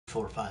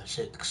4, 5,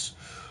 6.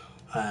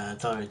 I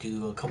thought I'd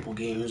do a couple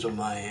games of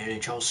my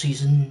NHL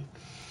season.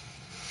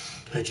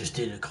 I just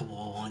did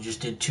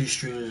 2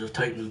 streams of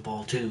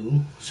Titanfall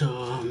 2.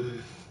 So,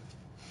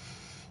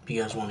 if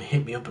you guys want to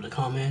hit me up in the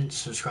comments,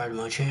 subscribe to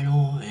my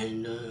channel,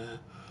 and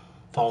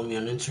follow me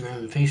on Instagram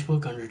and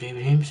Facebook under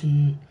David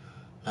Hampson.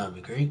 That would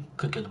be great.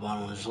 Click at the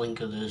bottom of this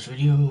link of this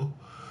video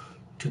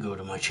to go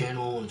to my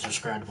channel and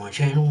subscribe to my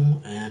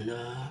channel, and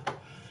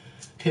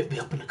hit me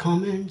up in the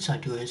comments. I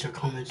do answer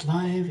comments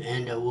live,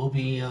 and I will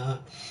be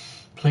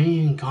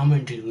playing and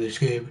commenting this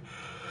game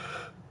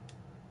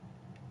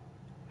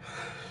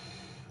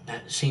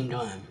at the same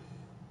time.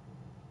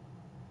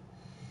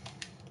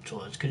 So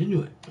let's get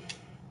into it.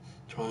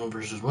 Toronto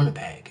versus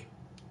Winnipeg.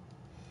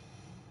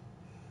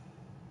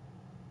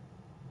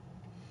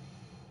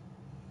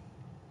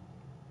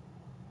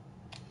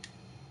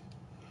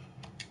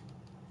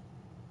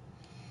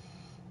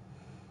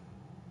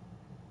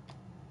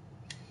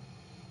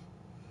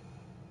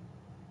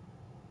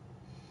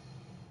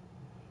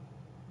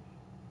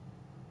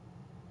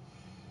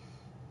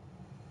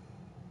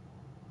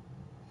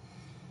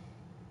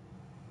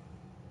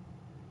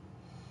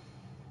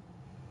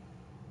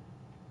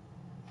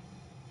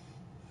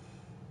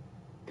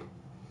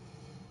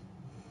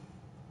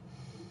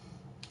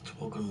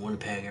 Welcome to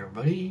Winnipeg,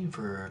 everybody,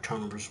 for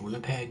Toronto versus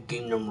Winnipeg,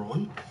 game number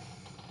 1.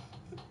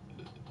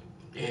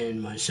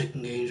 And my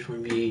second game is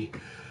going to be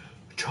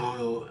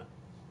Toronto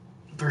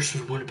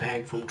versus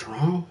Winnipeg from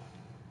Toronto.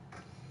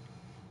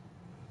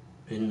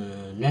 In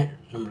the net,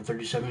 number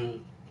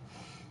 37,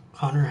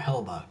 Connor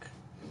Hellebuyck.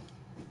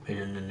 And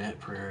in the net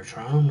for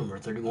Toronto, number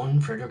 31,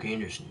 Frederik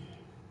Andersen.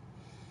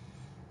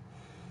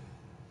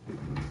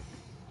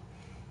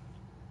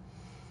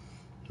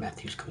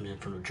 Matthews comes in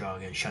from the draw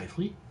against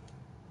Scheifele.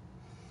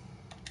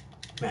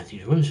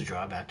 Matthews wins the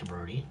draw, back to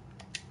Brody.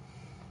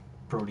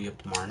 Brody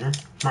up to Marner.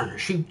 Marner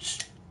shoots.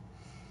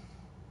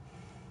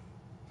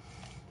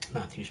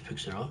 Matthews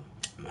picks it up.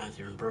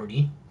 Matthews and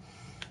Brody.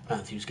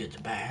 Matthews gets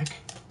it back.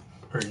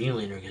 Or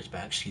Nylander gets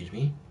back, excuse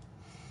me.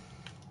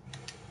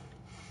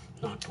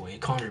 Knocked away.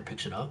 Connor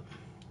picks it up.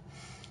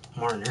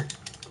 Marner.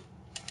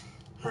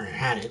 Marner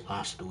had it,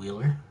 lost to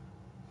Wheeler.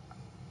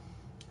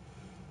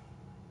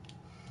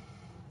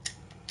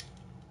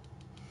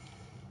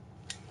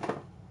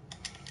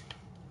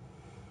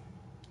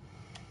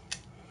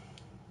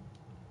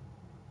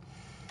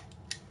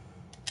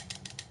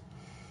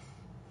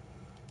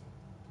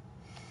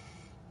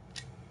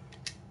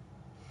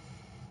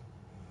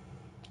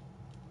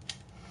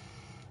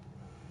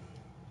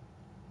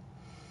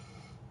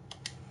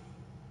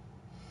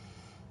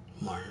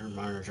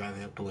 Marner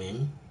driving up the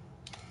wing.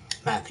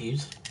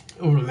 Matthews.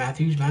 Over to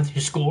Matthews.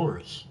 Matthews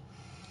scores.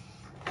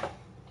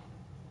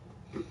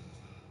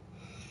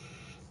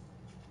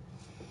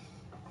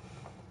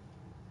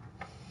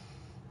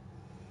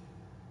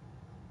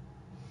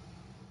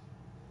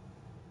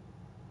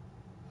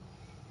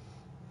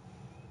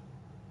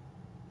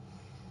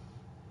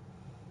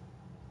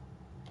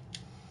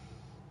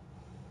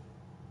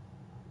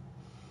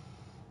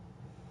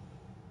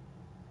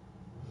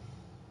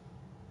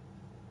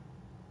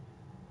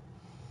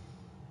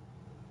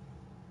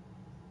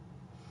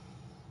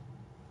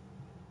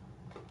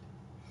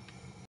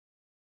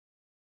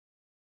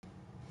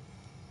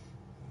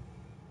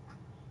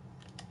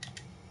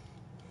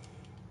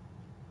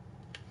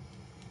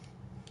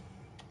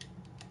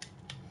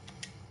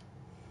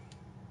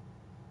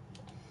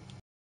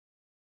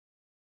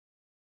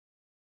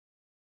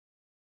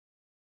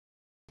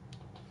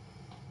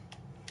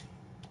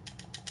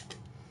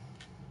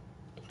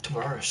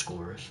 Tavares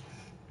scores.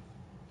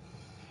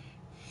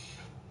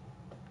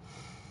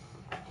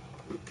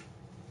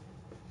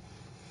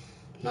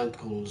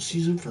 Ninth goal of the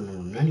season for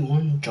number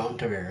 91, John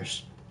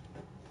Tavares.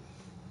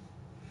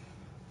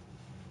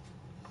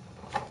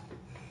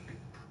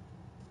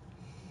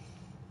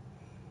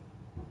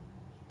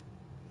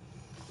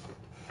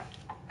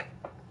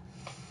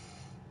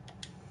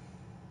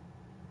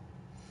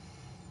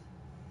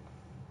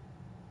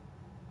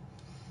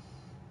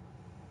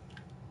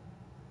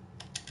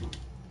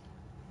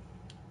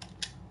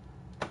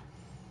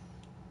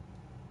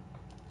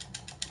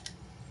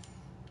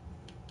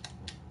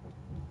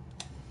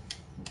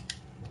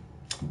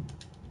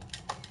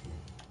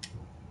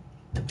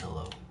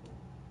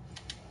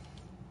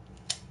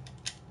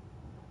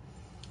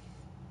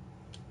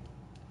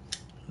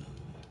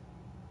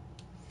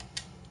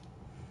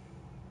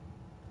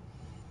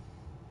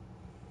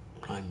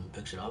 Hyman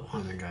picks it up.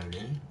 Hyman drives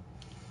it in.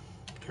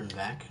 Turns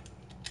back.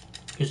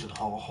 Gets to the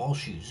Hall. Hall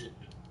shoots it.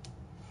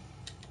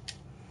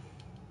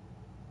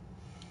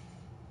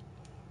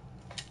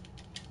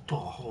 Oh,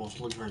 Hall's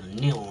looking for the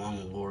nail along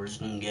the boards.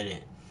 Didn't get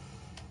it.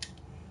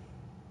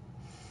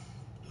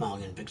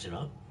 Malgin picks it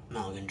up.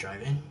 Malgin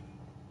driving.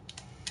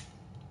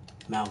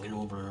 Malgin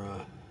over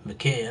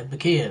Mikheyev.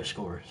 Mikheyev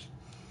scores.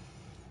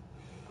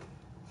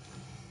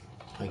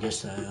 I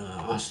guess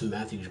Austin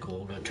Matthews'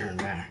 goal got turned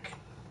back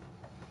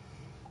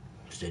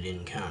because they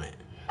didn't count it.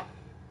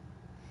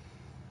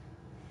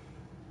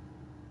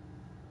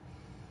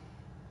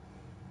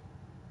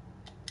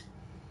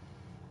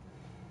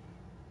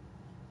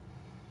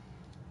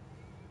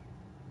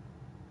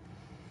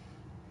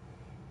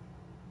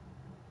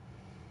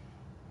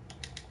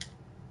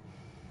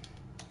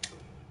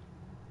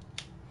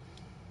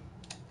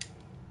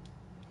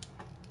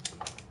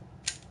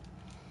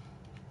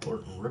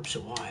 Thornton rips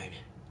it wide.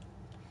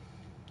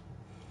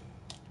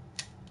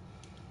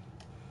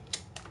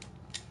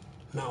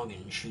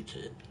 Malgin shoots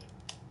it.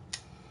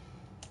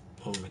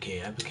 Over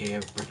McKayev.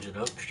 McKayev brings it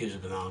up. She gives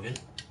it to Malgin.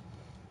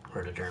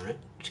 Or to Dermott,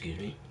 excuse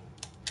me.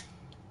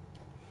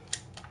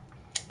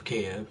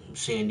 McKayev.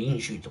 Sandine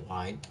shoots it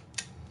wide.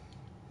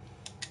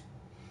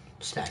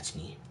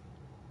 Statsny.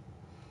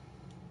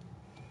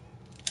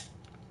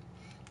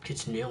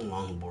 Gets nailed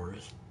along the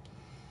borders.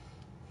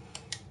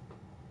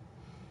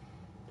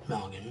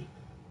 Malgin.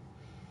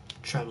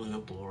 Traveling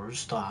up the borders.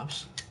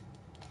 Stops.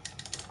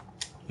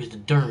 Gives to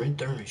Dermott.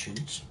 Dermott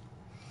shoots.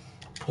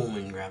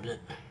 Pullman grabs it.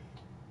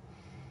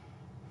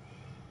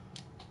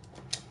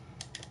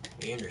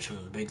 Anderson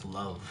with a big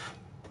love.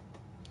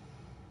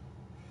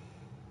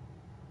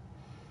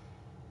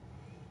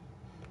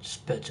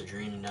 Spezza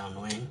draining down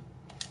the wing.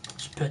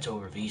 Spezza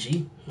over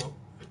VC. Oh.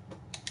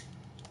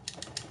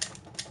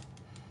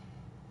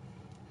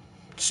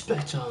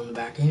 Spezza on the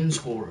backhand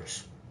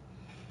scores.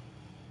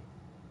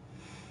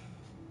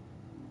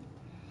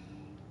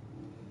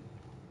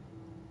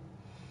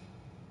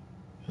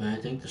 And I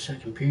think the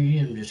second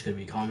period, I'm just going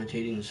to be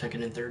commentating the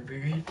second and third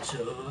period.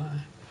 So,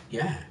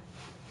 yeah.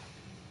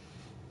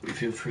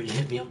 Feel free to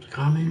hit me up in the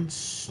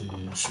comments and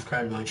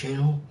subscribe to my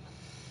channel.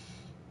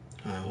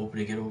 I'm hoping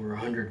to get over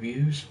 100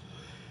 views,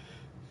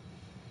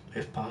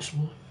 if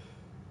possible.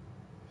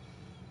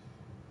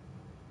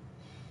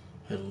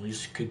 At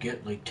least could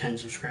get like 10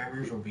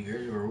 subscribers would be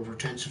good, or over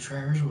 10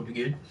 subscribers would be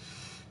good.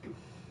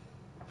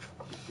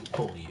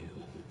 Pull you.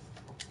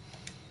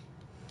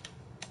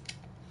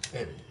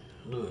 Evan,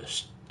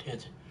 Lewis,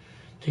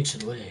 takes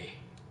it away.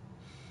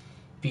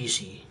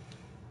 BC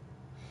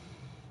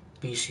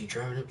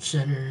driving up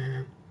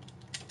center.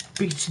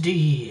 Beats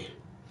D.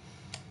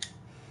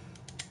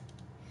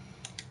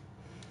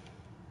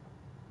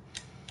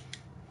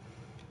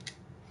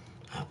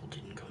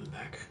 Appleton coming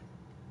back.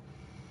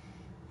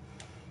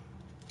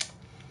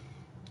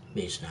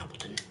 Mason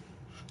Appleton.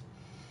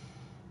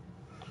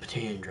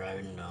 Patan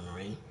driving down the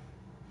ring.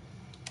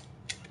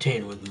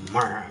 Patan with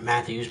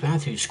Matthews.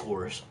 Matthews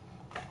scores.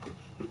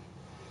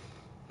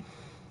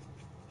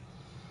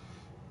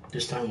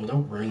 This time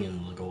without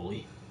bringing the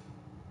goalie.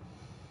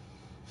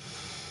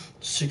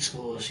 6th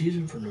goal of the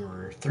season for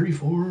number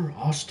 34,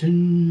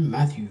 Austin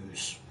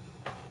Matthews.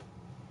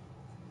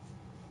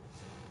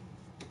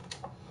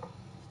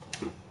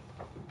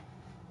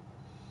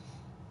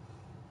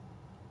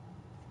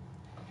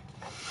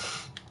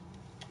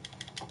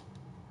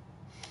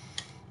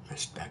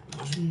 Nice back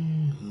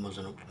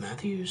Muzzin up to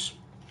Matthews.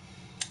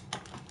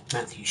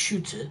 Matthews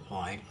shoots it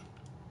wide.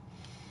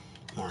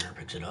 Marner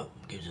picks it up,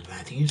 gives it to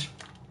Matthews.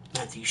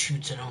 Matthews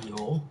shoots it on the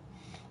goal.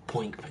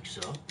 Poink picks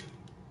it up.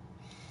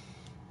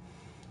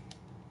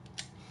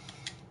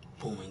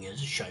 Pullman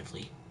gets it.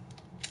 Shifley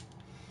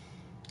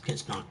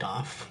gets knocked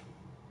off.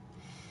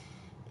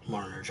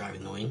 Marner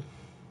driving the wing.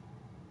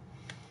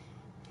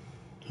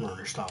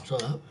 Marner stops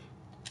up.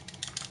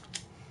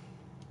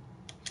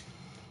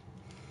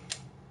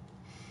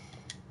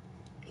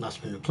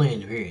 Last minute play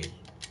in the period.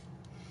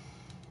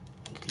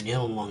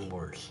 Nail along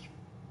boards.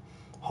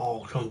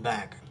 Hall comes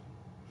back.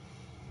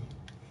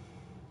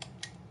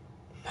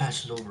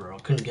 Passes over. I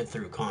couldn't get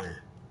through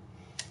Connor.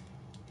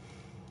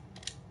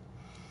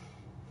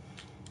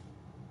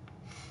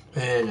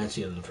 And that's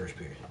the end of the first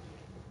period.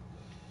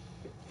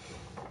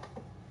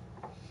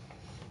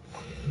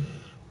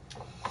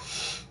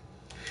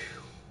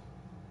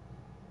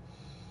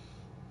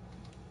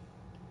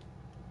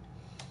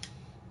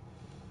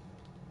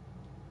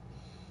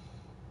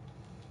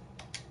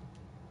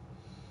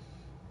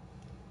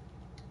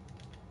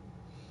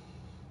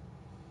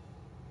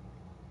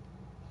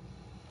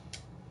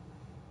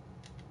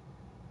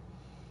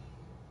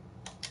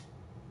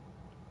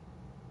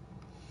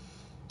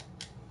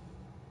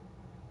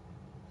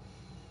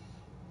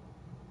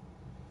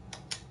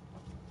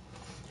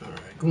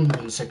 Going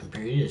into the second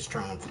period, it's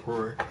drawn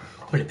for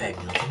Winnipeg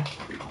nothing.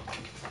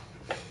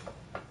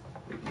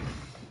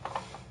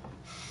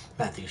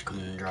 Matthews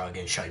coming in to draw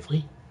against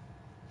Shifley.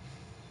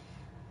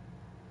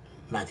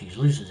 Matthews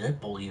loses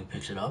it. Beaulieu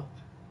picks it up.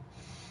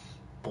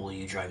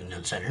 Beaulieu driving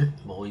down center.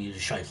 Beaulieu to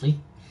Shifley.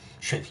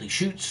 Shifley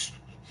shoots.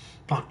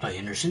 Blocked by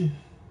Anderson.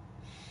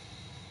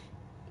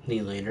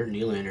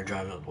 Nylander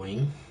driving up the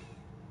wing.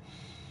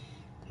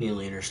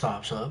 Nylander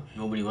stops up.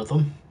 Nobody with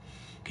him.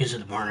 Gives it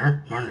to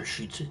Marner. Marner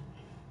shoots it.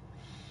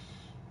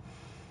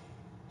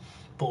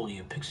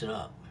 Beaulieu picks it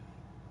up.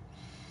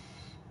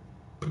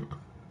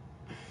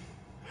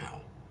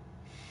 Ow.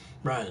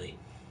 Riley.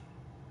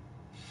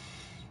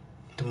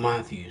 To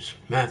Matthews.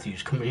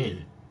 Matthews coming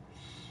in.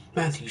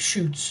 Matthews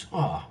shoots.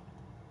 Aw.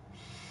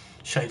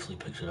 Shifley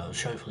picks it up.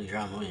 Shifley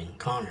driving the wing.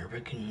 Connor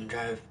picking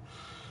drive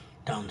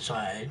down the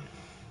side.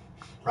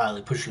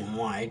 Riley pushing him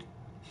wide.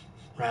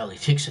 Riley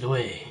takes it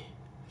away.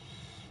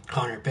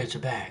 Connor picks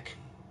it back.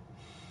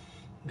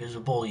 Gives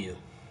it Beaulieu.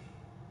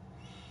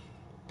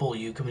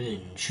 Beaulieu coming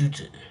in, shoots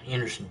it.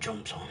 Anderson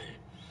jumps on it.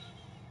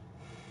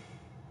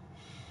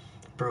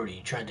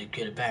 Brody tried to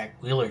get it back.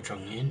 Wheeler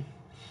drunk in.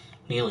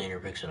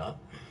 Nylander picks it up.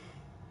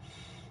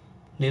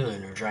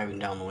 Nylander driving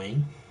down the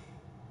wing.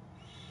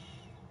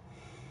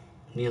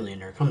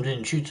 Nylander comes in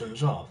and shoots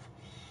himself.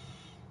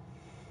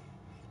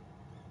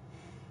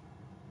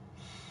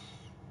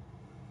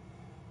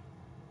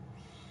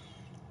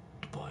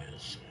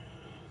 Tobias.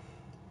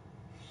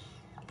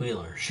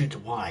 Wheeler shoots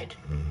it wide.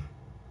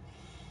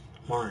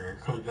 Marner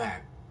comes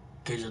back.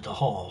 Gives it to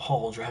Hall.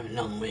 Hall driving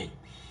down the wing.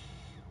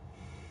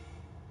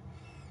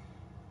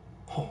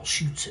 Hall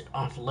shoots it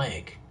off the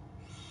leg.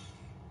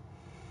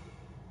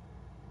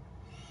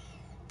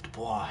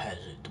 Dubois has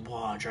it.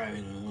 Dubois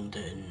driving with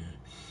it. And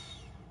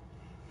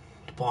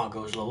Dubois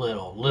goes a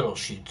little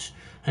shoots.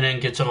 And then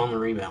gets it on the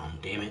rebound.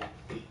 Damn it.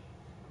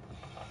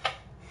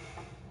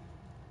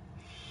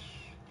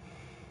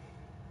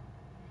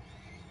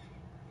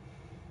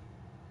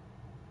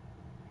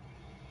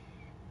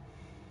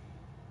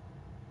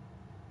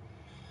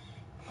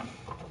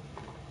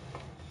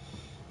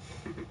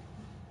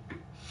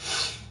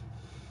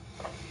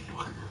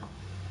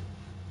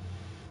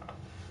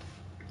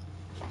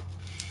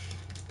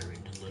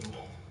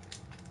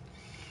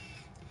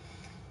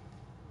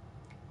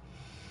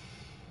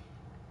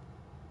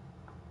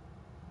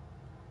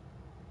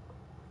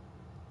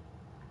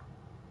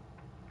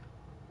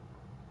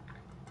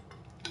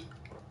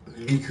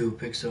 Niku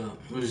picks it up,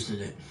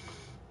 loses it.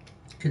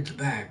 Gets it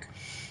back.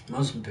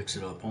 Muzzin picks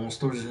it up, almost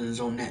throws it in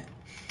his own net.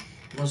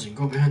 Muzzin,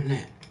 go behind the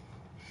net.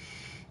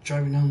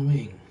 Driving down the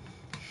wing.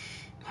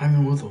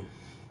 Hyman with him.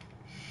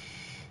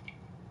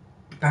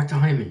 Back to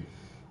Hyman.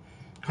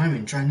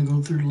 Hyman trying to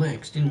go through the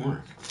legs. Didn't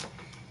work.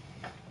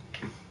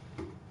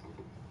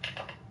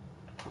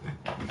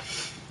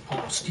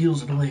 Hall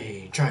steals it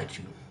away. Tried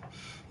to.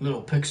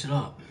 Little picks it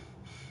up.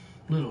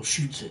 Little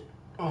shoots it.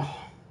 Oh.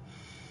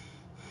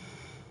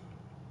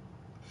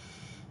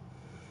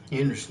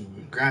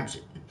 Anderson grabs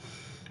it.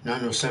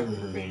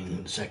 9:07 remaining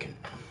in the second.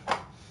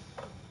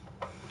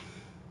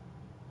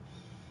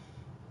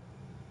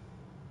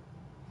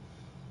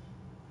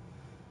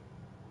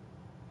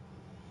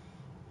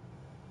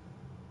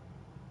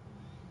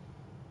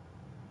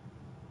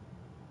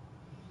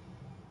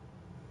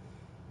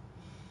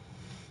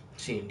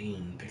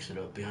 Sandine picks it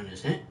up behind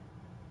his net.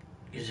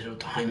 Gives it out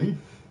to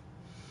Hyman.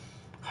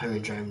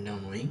 Hyman driving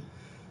down the wing.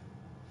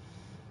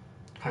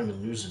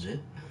 Hyman loses it.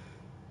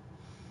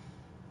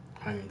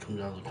 Hyman comes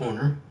out of the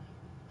corner.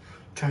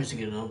 Tries to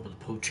get it up with a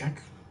poke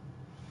check.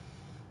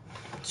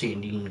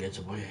 Sandine gets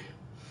away.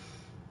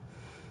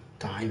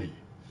 To Hyman.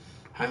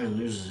 Hyman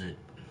loses it.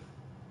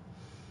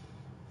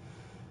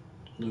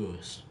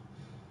 Lewis.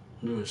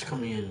 Lewis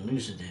coming in and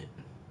loses it.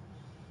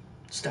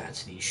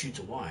 Statsky shoots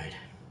it wide.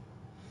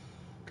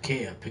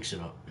 Mikheyev picks it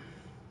up.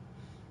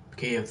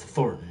 Mikheyev to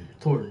Thornton.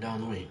 Thornton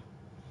down the wing.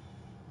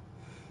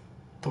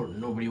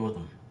 Thornton, nobody with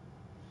him.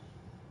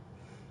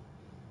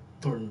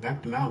 Thornton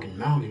back to Malkin.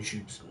 Malkin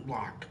shoots.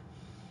 Blocked.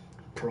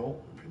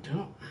 Pearl picked it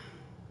up.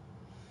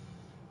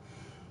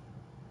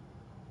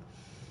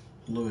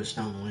 Lewis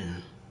down the wing.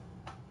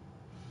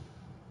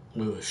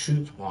 Lewis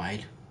shoots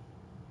wide.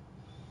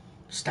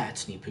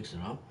 Statsny picks it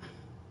up.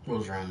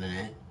 Rolls around the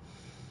net.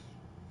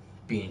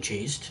 Being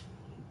chased.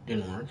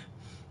 Didn't work.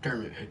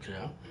 Dermott picks it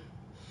up.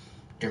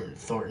 Dermott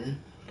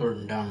Thornton.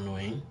 Thornton down the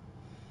wing.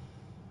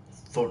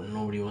 Thornton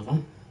nobody with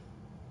him.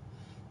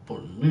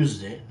 Thornton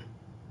loses it.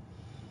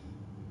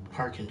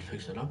 Harkins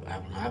picks it up.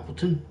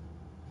 Appleton.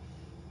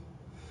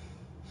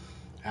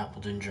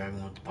 Appleton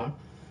driving with the puck.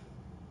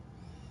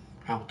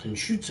 Appleton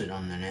shoots it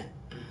on the net.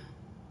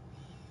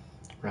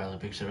 Riley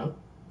picks it up.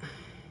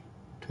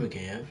 To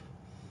Mikheyev.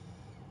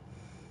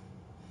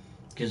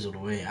 Gives it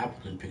away.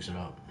 Appleton picks it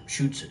up.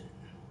 Shoots it.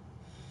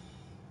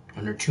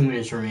 Under 2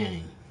 minutes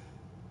remaining.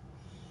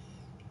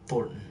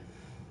 Thornton.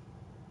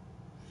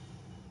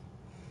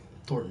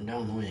 Thornton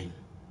down the wing.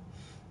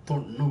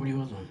 Thornton, nobody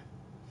with him.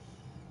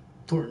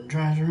 Thornton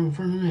drives around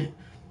for a minute.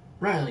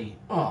 Riley,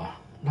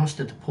 lost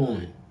it to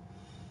Pullman.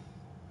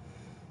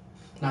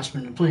 Last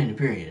minute of play in the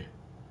period.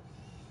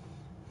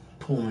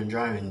 Pullman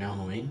driving down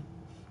the wing.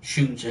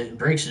 Shoots it,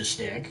 breaks his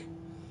stick.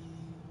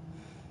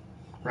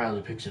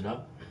 Riley picks it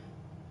up.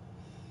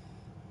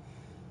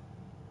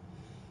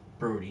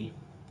 Brody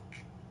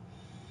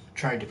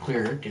tried to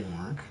clear it, didn't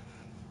work.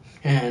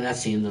 And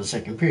that's the end of the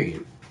second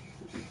period.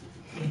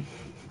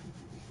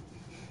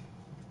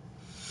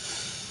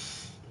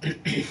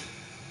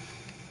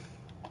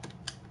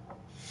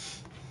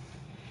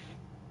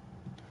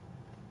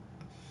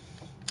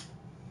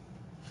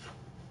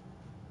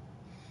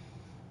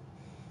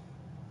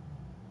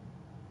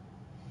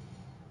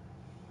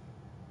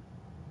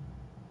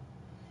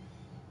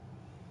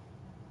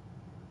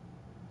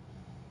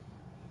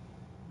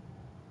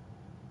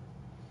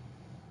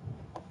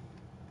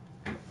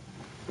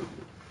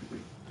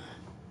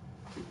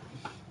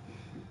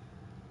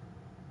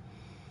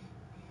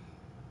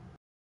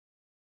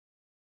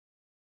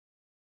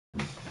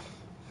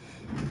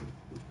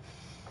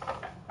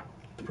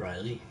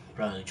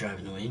 Riley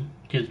driving the wing.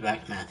 Gives it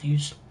back to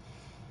Matthews.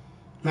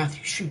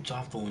 Matthews shoots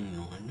off the wing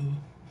line.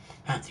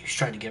 Matthews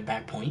tried to get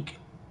back point.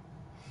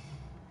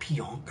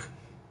 Pionk.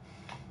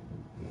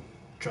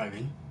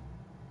 Driving.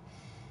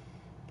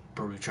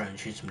 Brody trying to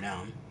chase him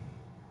down.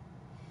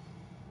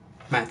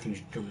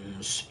 Matthews,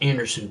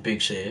 Anderson,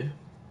 big save.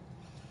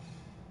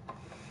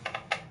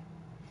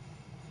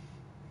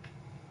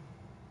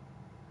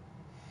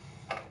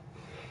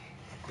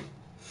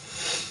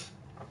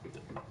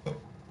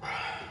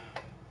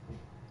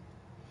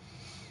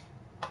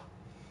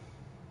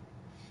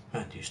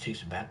 Matthews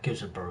takes it back,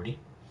 gives it Brody.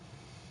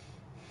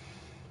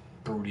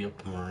 Brody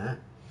up to Marner.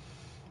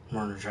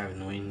 Marner driving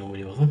the wing,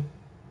 nobody with him.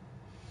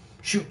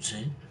 Shoots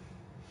it.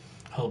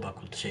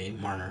 Hellbuck with the save.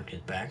 Marner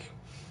gets back.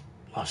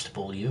 Lost to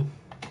Beaulieu.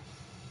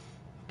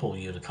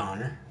 Beaulieu to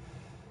Connor.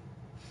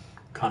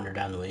 Connor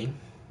down the wing.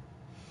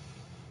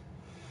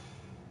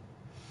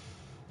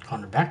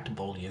 Connor back to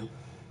Beaulieu.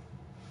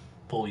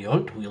 Beaulieu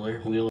out to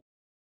Wheeler. Wheeler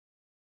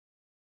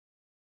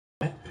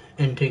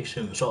and takes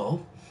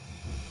himself.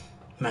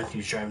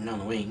 Matthews driving down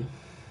the wing.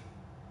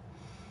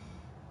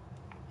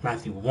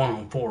 Matthew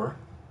 1-on-4.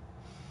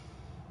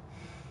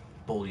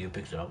 Beaulieu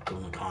picks it up,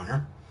 going to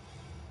Connor.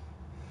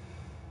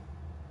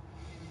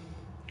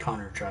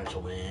 Connor drives the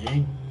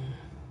wing.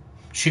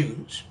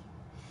 Shoots.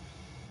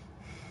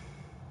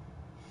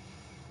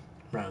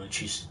 Riley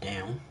chases it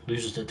down.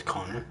 Loses it to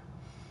Connor.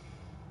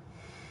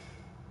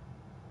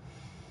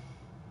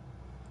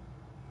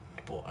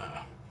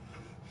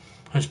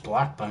 It's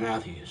blocked by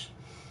Matthews.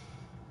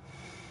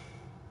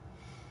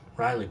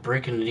 Riley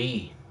breaking the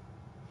D.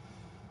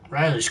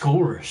 Riley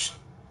scores.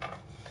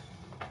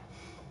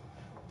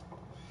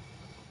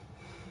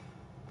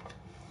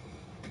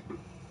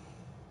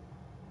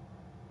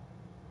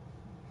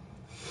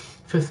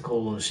 Fifth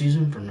goal of the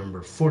season for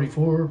number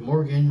 44,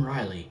 Morgan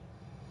Riley.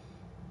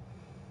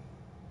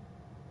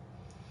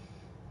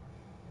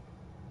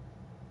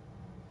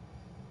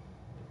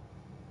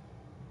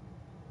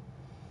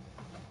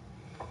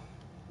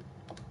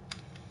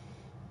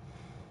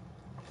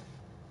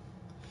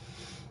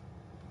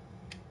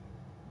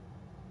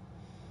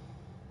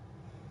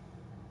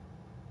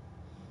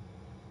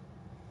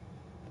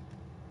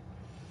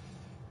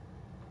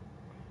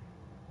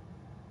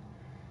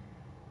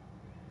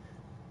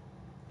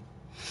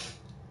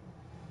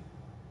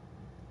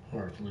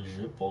 Hart loses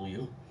it.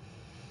 Beaulieu.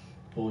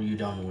 Beaulieu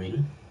down the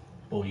wing.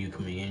 Beaulieu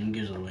coming in,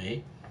 gives it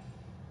away.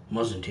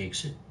 Muzzin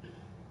takes it.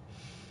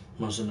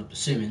 Muzzin up to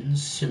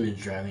Simmons.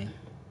 Simmons driving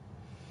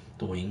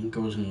the wing.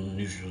 Goes in the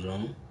neutral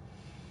zone.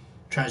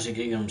 Tries to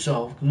kick it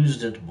himself.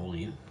 Loses it to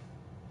Beaulieu.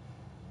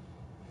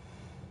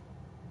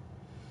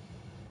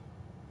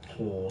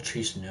 Hall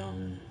chasing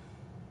down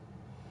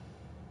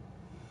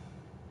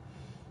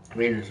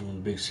Raiders with a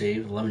big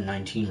save.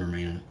 11:19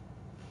 remaining.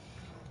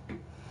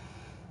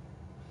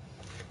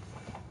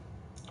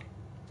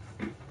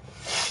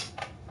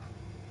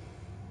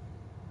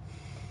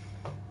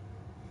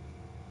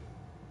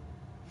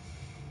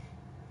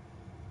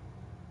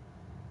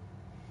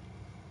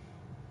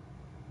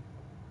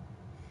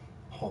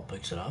 Hall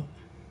picks it up.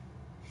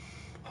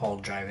 Hall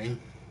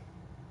driving.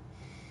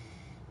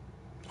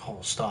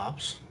 Hall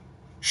stops.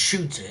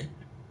 Shoots it.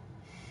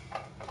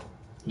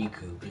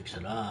 Niku picks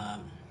it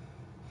up.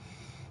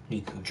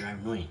 Niku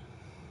driving away.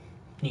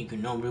 Niku,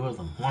 nobody with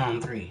him.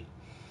 1-on-3.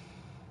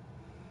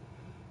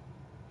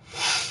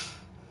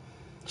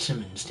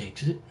 Simmons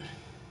takes it.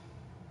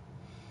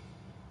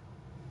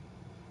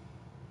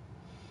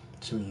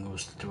 Simmons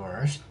goes to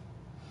Tavares.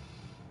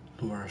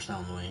 Tavares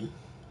down the wing.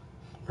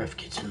 Ref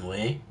gets in the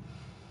way.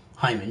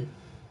 Hyman.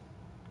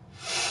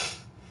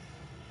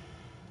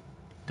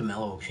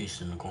 DeMello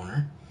chases in the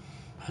corner.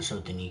 Pass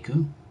out to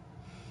Niku.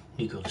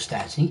 Niku to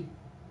Statsy.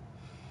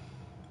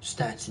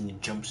 Statsy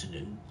jumps it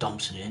in,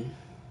 dumps it in.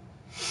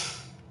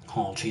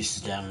 Hall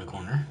chases down the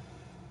corner.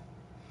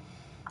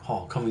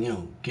 Hall coming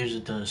out, gives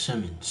it to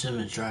Simmons.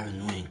 Simmons driving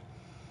the wing.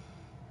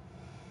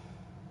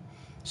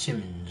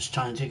 Simmons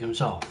trying to take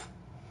himself.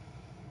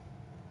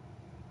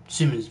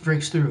 Simmons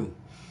breaks through.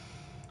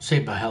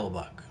 Saved by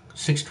Hellebuck.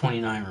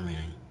 6:29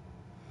 remaining.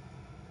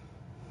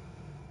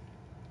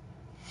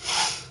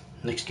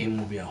 Next game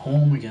will be at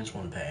home against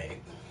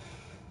Winnipeg.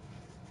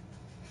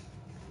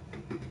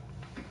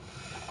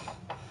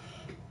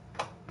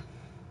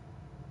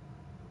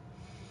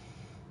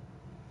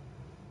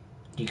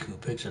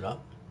 Niku picks it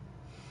up.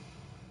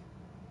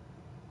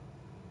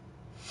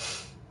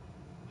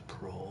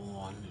 Pro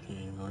on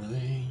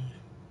the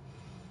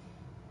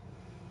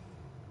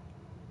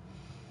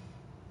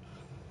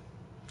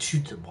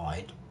shoots it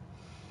wide.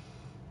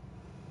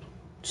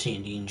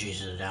 Sandine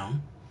chases it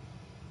down.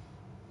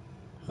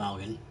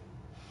 Malgin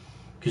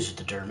gives it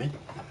to Dermott.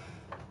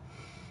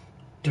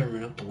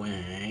 Dermott up the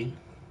wing.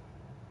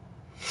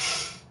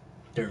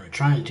 Dermott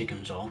trying to take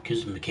himself.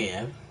 Gives it to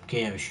McCabe.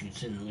 McCabe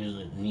shoots it and gives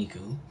it to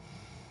Niku.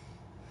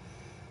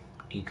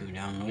 Niku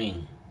down the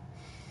wing.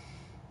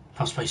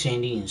 House by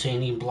Sandine.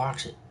 Sandine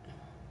blocks it.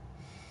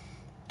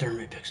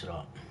 Dermott picks it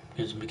up.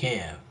 Gives it to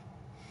McCabe.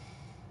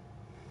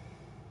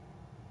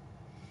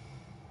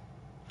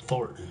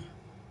 Thornton.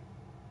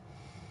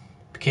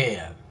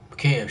 McCabe.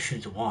 McCabe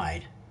shoots it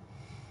wide.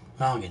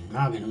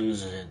 Malgin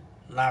loses it.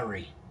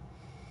 Lowry.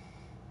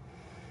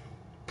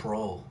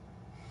 Pro.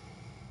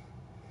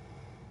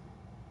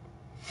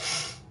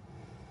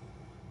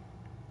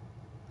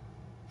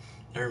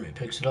 Dermott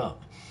picks it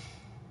up.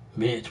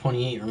 Minute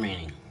 28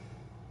 remaining.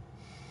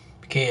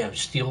 Mikheyev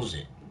steals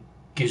it.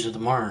 Gives it to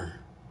Marner.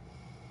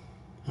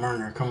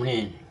 Marner coming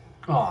in.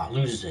 Oh,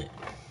 loses it.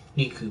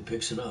 Niku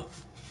picks it up.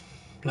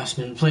 Last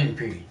minute play in the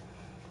period.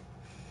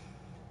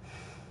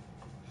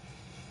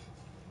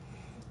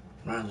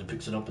 Riley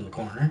picks it up in the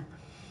corner.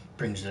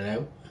 Brings it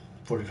out.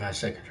 45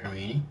 seconds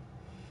remaining.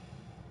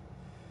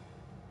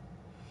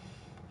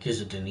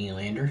 Gives it to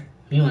Nylander.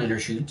 Nylander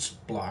shoots.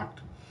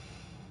 Blocked.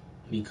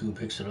 Niku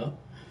picks it up.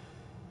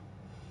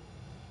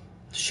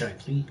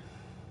 Shifley.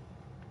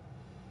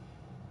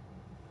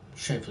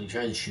 Shifley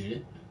tries to shoot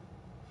it.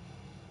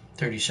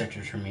 30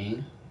 seconds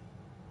remaining.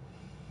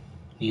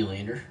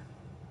 Nylander.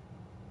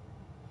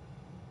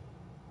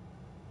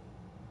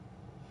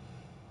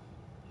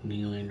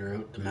 Nylander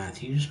out to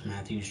Matthews.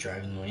 Matthews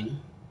driving the wing.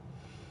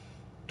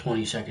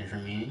 20 seconds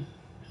remaining.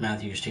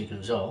 Matthews taking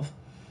himself.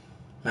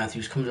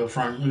 Matthews comes up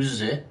front,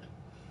 loses it.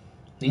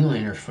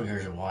 Nylander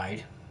figures it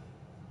wide.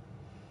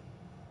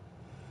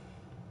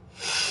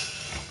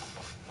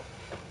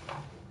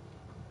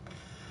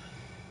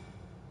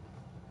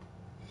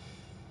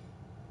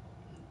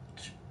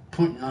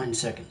 .9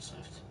 seconds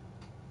left.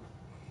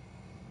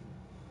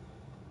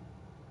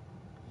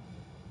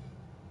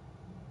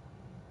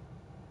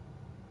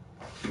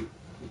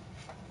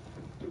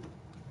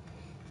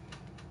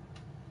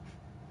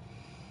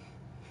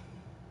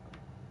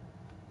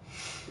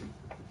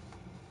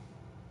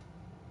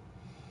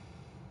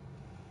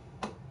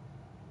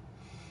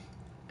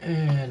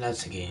 And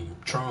that's the game.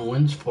 Toronto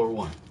wins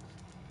 4-1.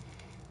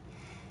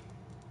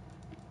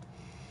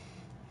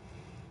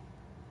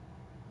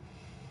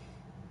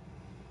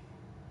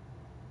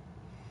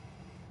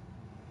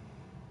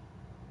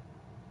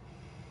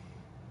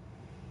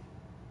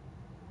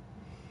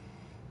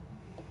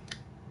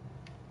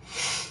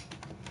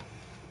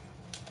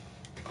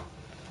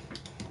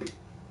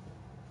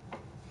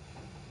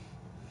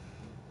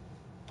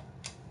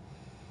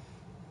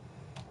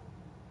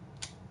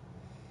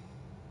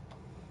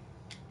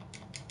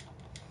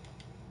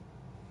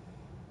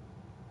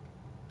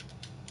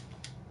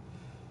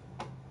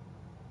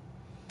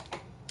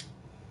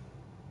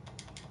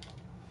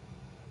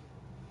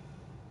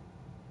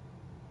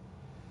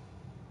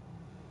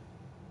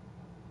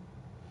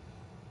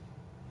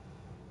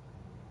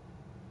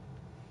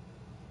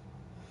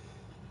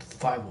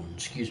 Five one,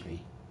 excuse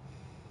me.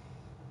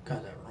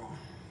 Got that wrong.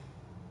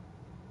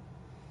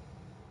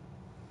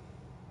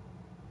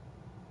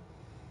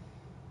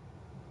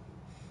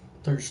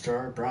 Third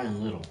star,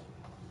 Brian Little.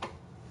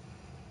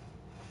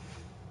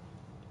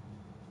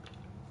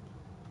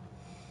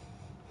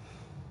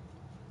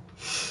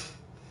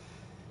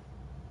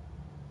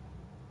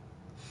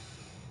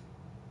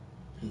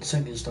 And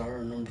second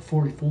star, number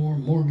 44,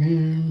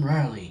 Morgan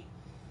Riley.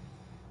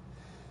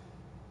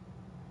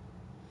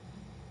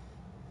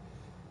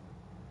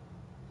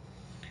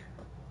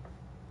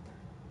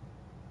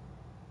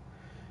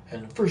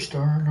 And the first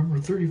star, number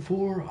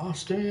 34,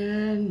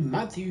 Austin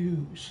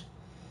Matthews.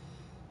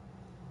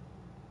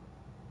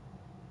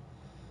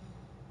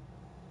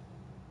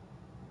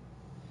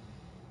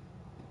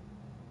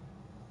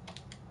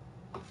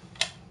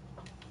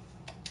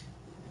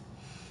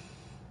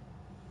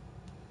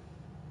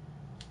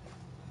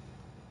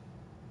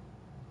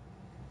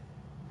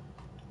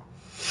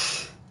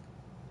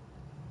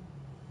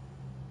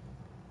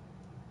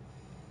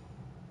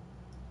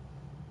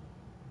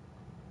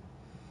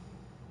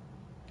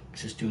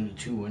 Just doing the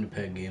 2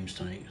 Winnipeg games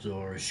tonight, so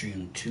we're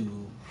streaming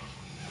two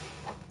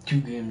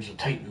games of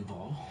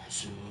Titanfall.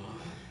 So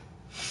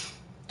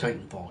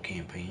Titanfall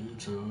campaign.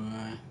 So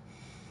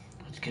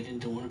let's get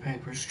into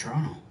Winnipeg versus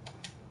Toronto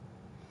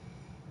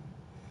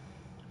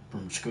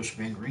from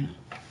Scotiabank Arena.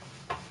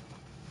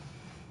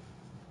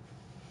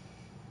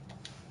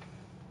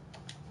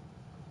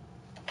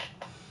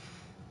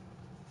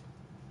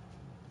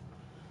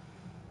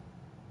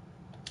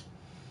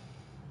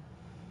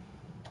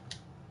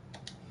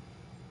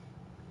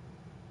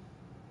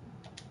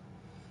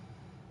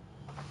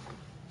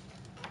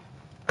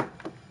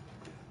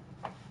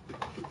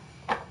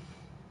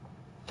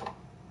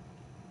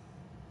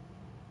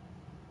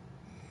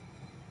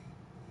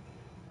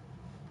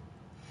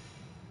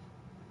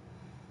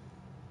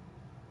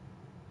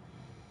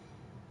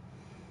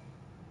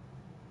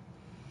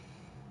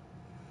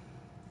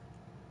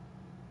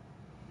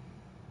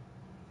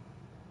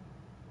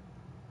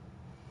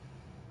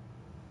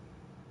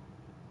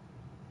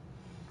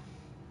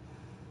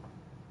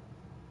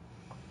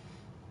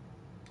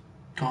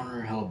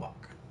 Connor Hellebuyck.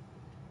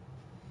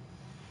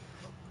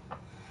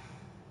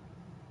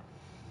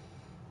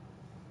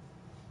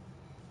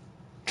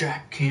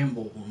 Jack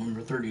Campbell,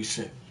 number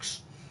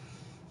 36.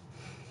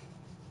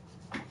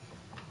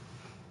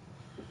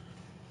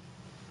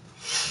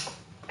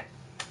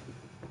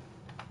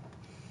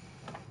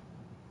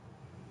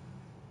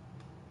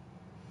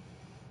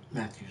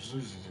 Matthews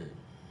loses it.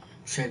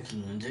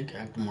 Shadley Lindick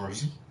at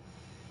Morrissey.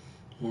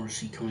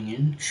 Morrissey coming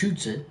in,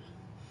 shoots it.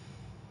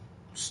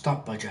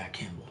 Stopped by Jack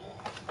Campbell.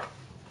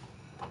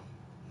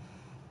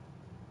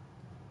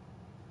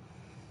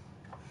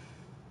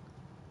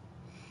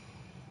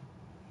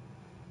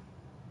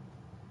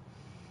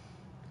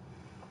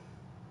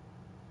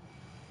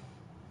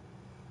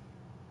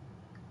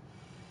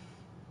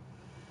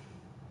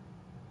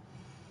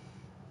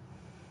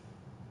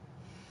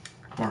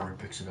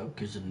 picks it up,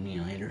 gives it a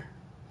Nylander.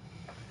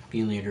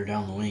 Nylander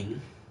down the wing.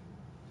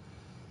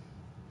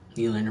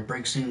 Nylander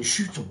breaks in and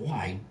shoots it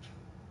wide.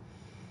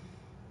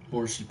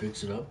 Morrissey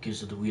picks it up,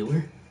 gives it to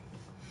Wheeler.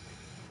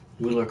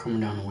 Wheeler coming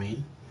down the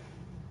wing.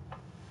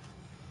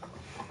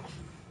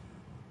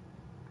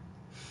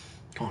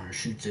 Connor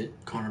shoots it.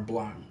 Connor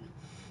blocked.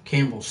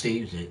 Campbell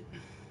saves it.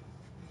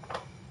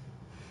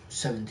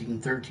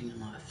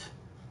 17-13 left.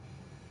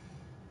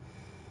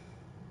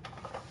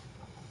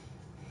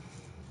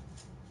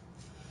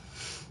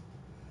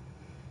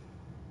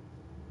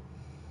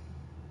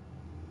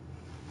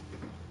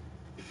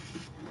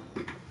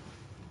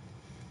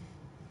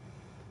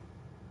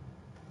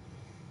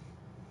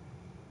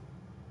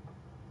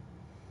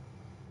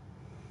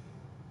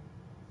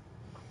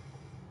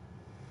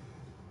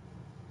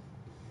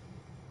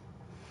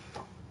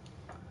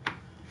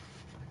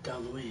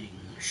 Down the wing,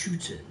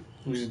 shoots it,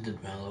 loses it to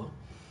Mello.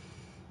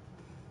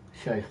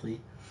 Shifley.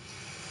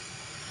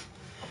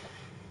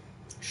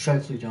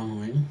 Shifley down the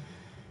wing.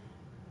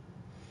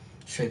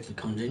 Shifley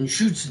comes in,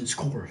 shoots and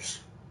scores.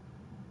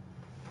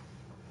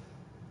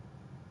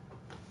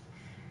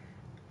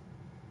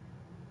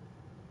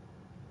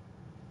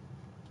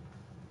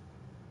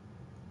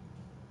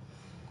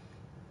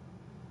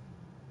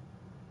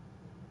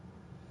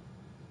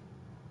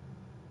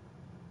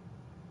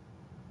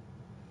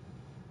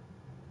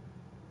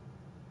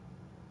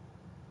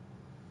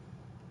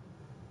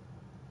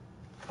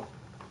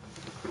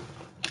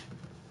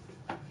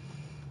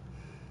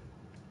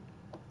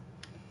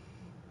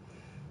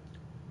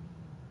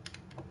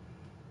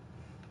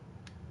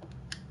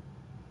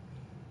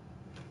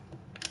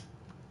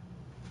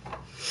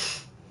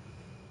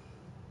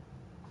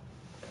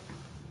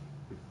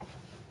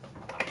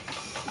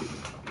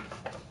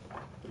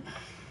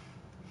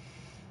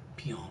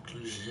 Pionk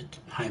loses it.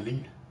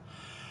 Hyman.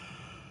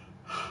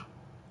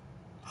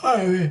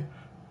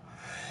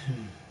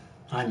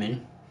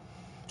 Hyman.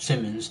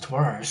 Simmons.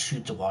 Tavares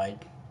shoots it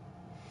wide.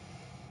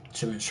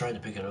 Simmons tried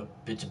to pick it up.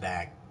 Bits it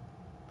back.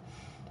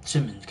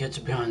 Simmons gets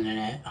it behind the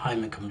net.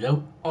 Hyman comes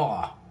out.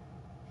 Aw.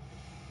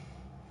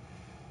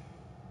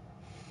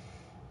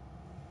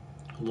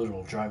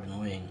 Little driving the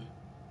wing.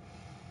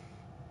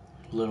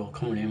 Little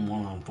coming in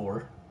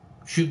 1-on-4.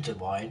 Shoots it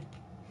wide.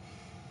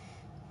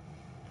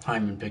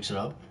 Hyman picks it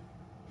up.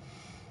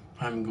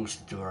 Hyman goes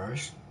to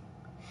Tavares.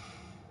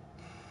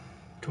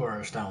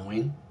 Tavares down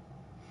wing.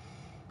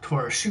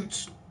 Tavares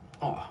shoots.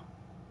 Aw.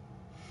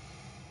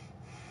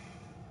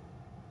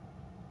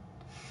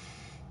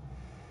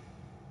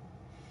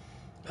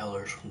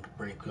 Ellers from the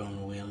break on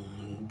the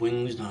wing.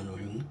 Wings down the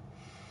wing.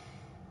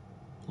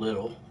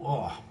 Little.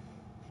 Aw.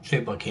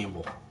 Saved by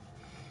Campbell.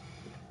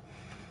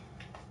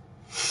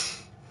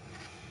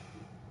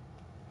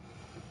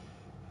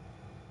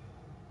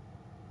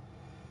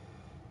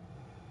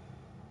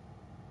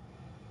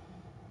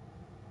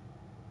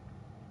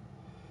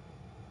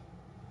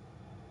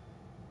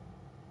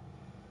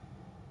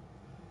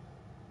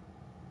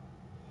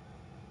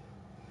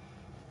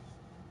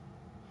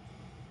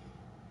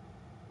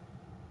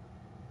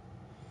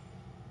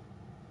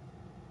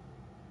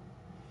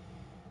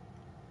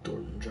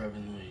 Thornton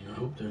driving the lane. I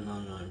hope there's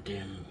not another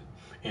damn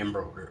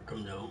Ambroker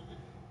comes out.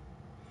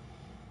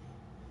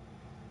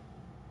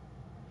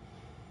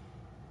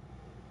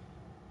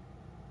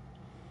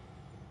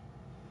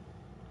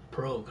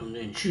 Pro comes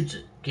in, shoots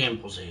it.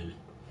 Gamble save.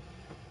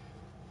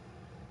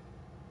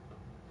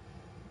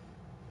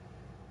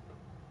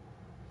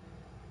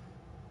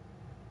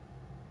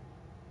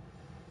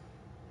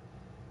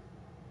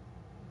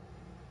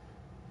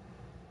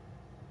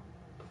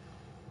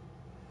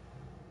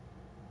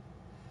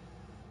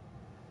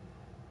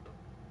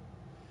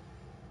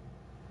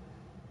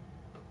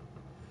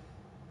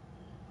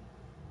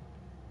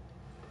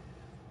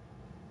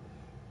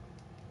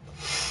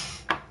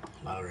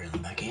 Lowry in the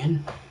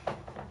backhand.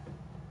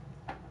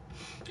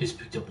 It's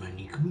picked up by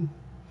Niku.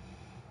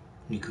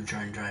 Niku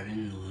trying to drive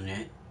in the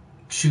net.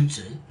 Shoots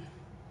it.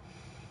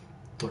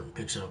 Thornton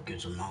picks it up,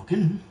 gives it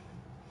Malkin.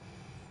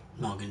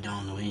 Malkin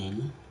down the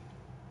wing.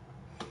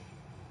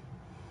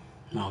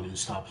 Malkin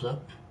stops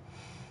up.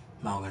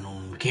 Malkin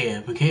on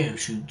McCabe. McCabe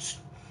shoots.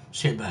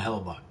 Saved by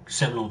Hellebuck.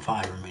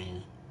 7:05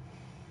 remaining.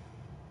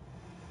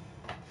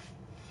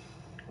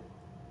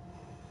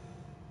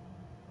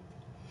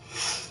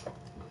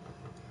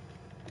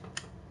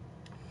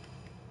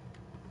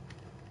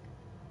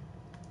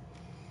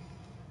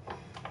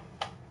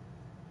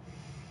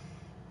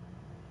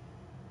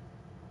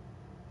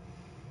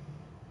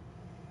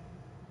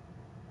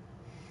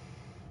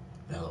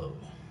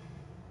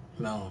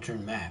 Mello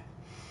turn back.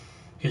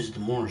 Gives it to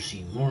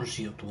Morrissey.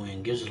 Morrissey up the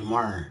wing. Gives it to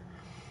Marner.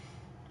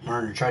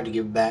 Marner tried to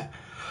give it back.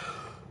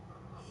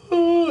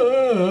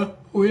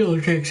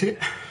 Wheeler takes it.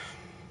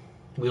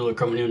 Wheeler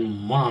coming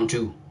in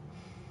 1-on-2.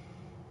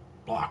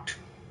 Blocked.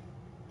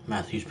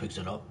 Matthews picks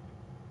it up.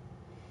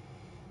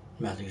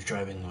 Matthews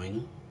driving the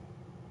wing.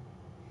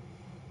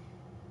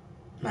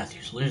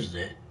 Matthews loses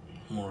it.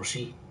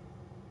 Morrissey.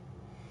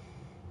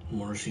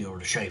 Morrissey over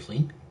to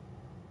Shifley.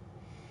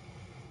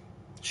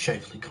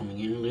 Shifley coming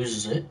in,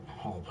 loses it.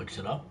 Hall picks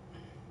it up.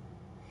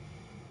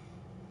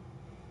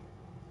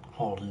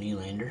 hauled a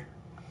Nylander.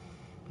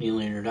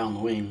 Nylander down the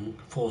wing,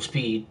 full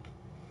speed,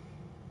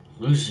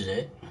 loses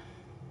it,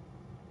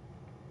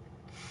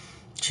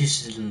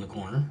 chases it in the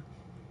corner,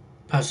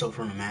 passes up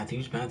front of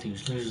Matthews.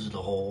 Matthews loses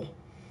the hole.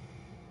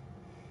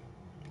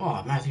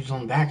 Oh, Matthews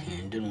on the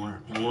backhand, didn't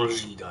work.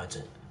 Morrissey got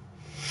it.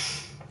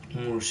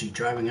 Morrissey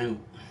driving out.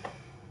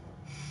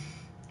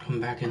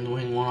 Come back in the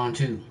wing,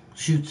 1-on-2,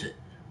 shoots it.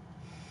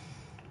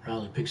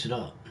 Riley picks it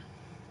up.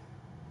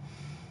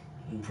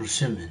 For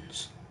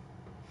Simmons.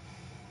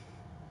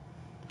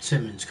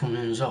 Simmons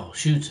coming in as well,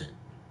 shoots it.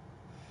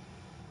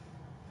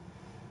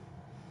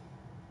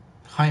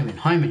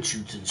 Hyman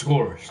shoots and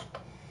scores.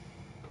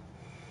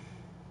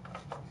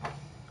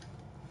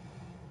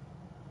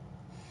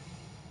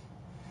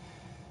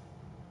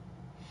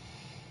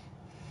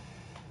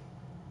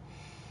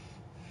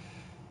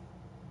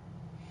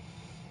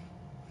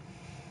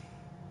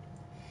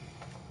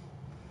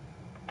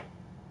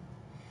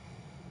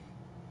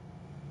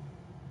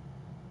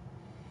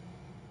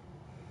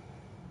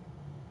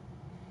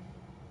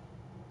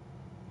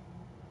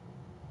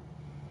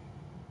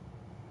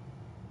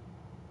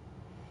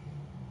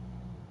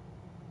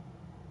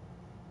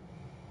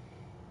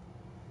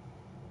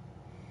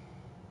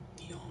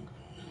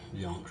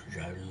 Yonk's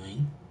driving the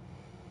lane.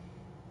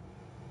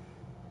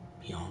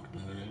 Yonk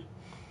moving it.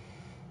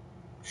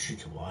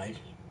 Shoots it wide.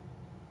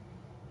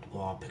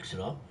 Law picks it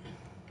up.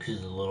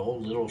 Because the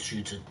little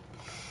shoots it.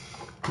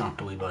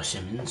 Knocked away by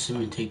Simmons.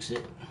 Simmons takes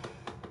it.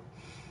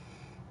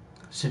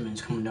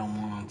 Simmons coming down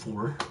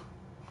 1-on-4.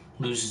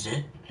 Loses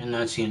it. And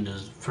that's the end of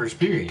the first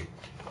period.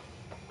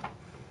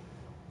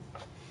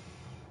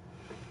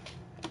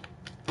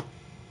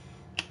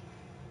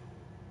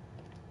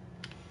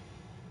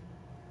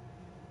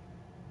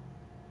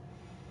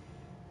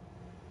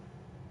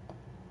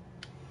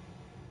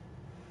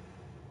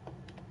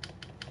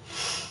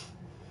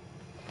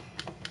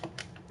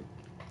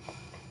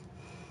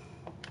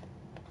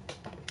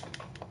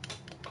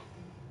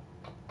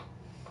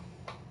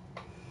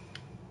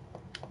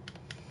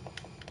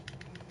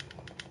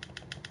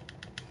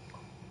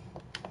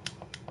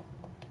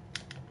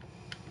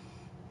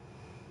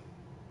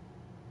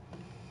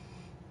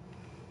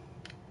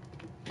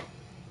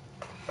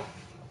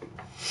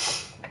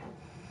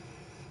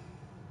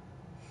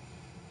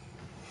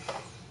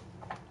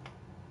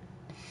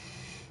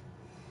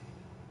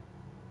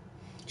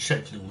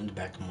 Shifley wins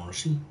back to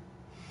Morrissey.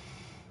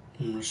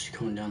 Morrissey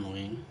coming down the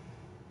wing.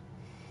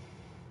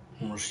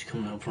 Morrissey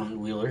coming out front.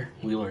 Wheeler.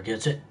 Wheeler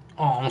gets it.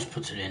 Oh, almost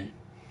puts it in.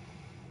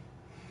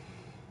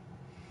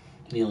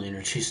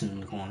 Nylander chasing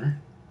in the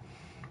corner.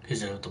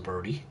 Gives it out to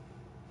Brody.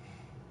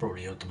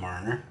 Brody out to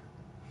Marner.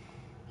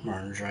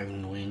 Marner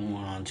driving the wing,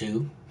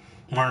 1-on-2.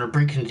 Marner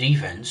breaking the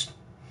defense.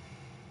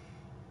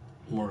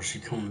 Morrissey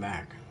coming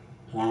back.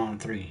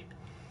 1-on-3.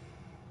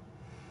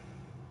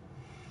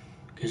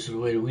 Gives it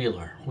away to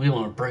Wheeler.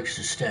 Wheeler breaks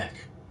the stick.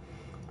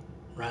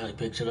 Riley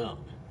picks it up.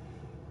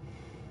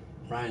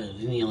 Riley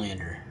to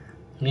Nylander.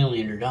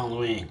 Nylander down the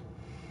wing.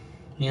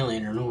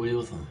 Nylander, nobody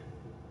with him.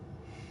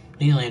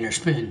 Nylander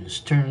spins,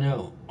 turns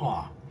out.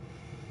 Aw.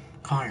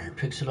 Connor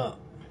picks it up.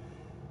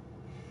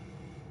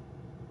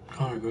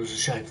 Connor goes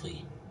to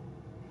Shifley.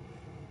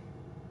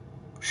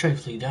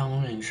 Shifley down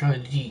the wing,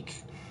 tries to deke.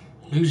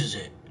 Loses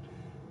it.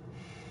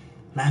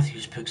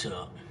 Matthews picks it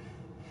up.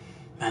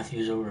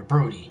 Matthews over to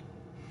Brody.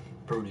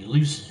 Brody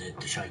loses it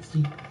to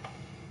Shifley.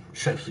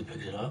 Shifley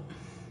picks it up.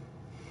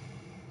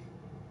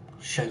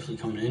 Shifley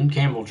coming in.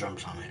 Campbell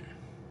jumps on it.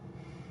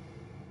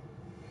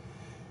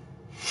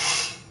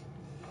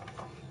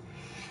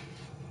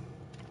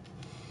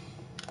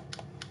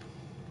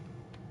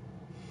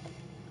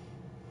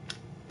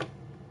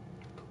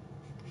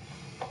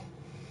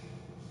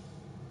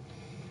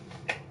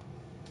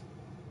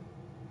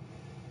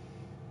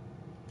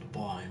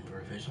 Ball in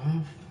for a face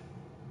off.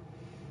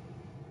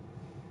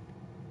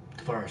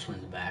 Tavares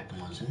wins back to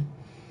Muzzin.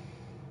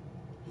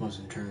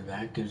 Muzzin turns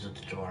back, gives it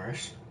to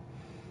Tavares.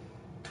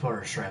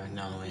 Tavares driving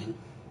down the wing.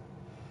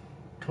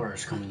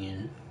 Tavares coming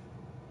in.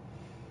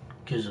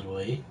 Gives it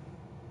away.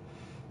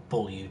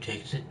 Beaulieu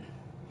takes it.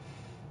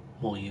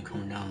 Beaulieu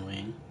coming down the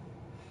wing.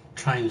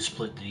 Trying to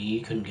split the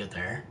D, couldn't get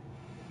there.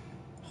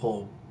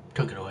 Hole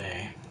took it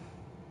away.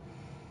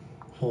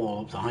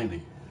 Hole up to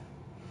Hyman.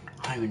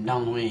 Hyman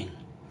down the wing.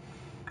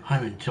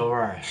 Hyman to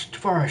Tavares.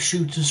 Tavares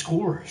shoots and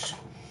scores.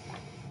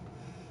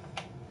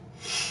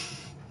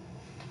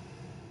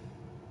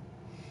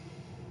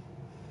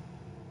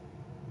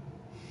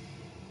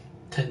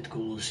 Tenth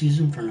goal of the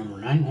season for number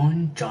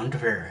 91, John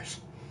Tavares.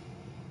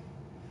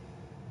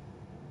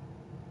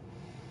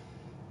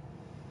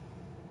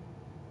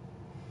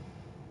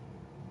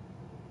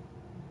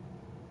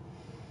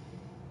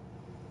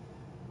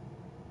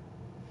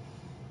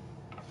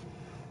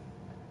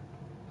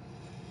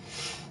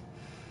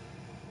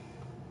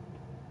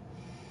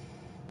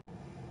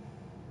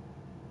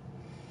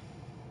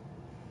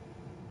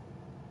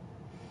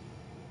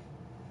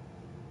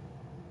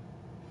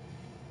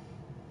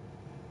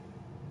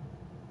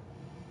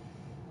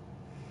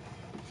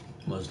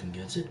 Muzzin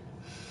gets it.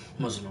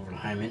 Muzzin over to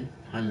Hyman.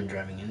 Hyman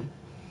driving in.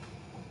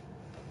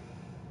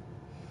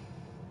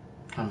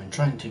 I mean,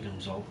 try and take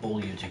himself.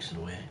 Beaulieu takes it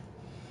away.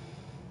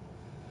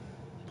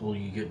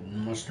 Beaulieu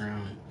getting mussed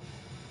around.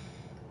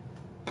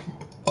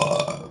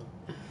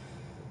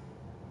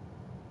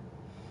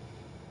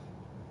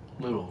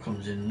 Little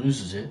comes in,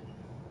 loses it.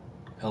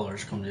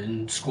 Ellers comes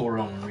in, score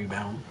on the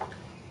rebound.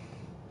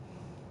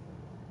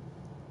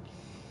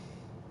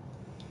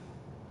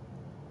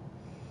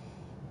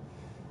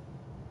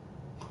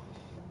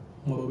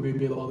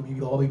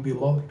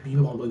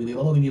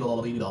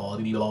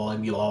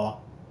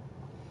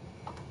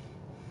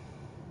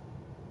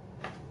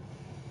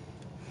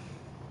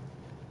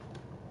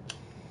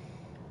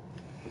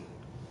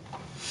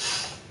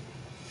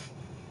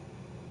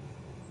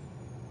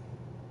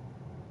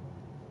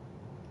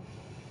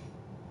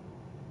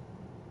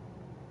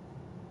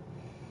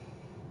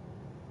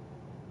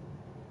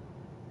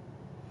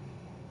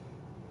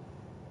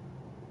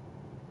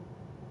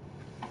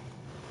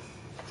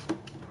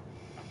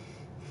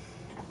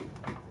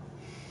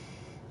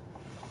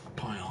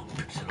 Pyle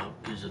picks it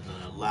up, gives it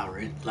to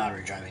Lowry.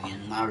 Lowry driving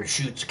in. Lowry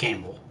shoots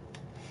Campbell.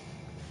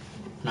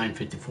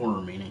 9:54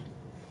 remaining.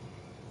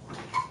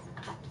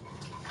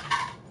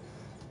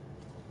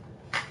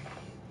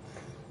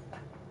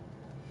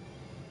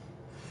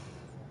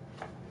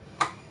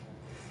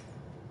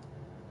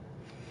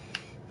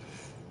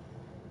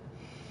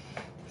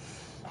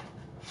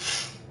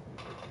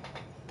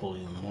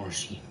 Pulling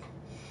Morrissey.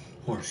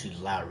 Morrissey,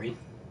 Lowry.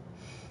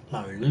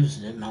 Lowry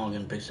loses it.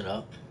 Milligan picks it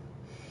up.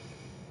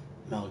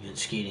 Milligan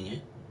skating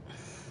it.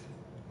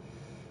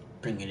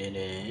 Bringing it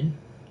in.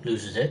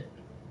 Loses it.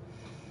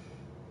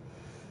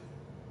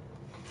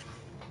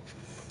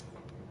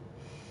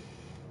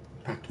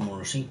 Back to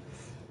Morrissey.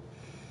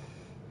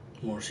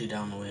 Morrissey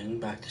down the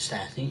wing. Back to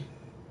Stastny.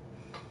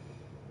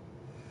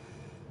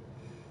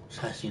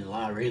 Stastny and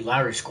Lowry.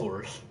 Lowry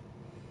scores.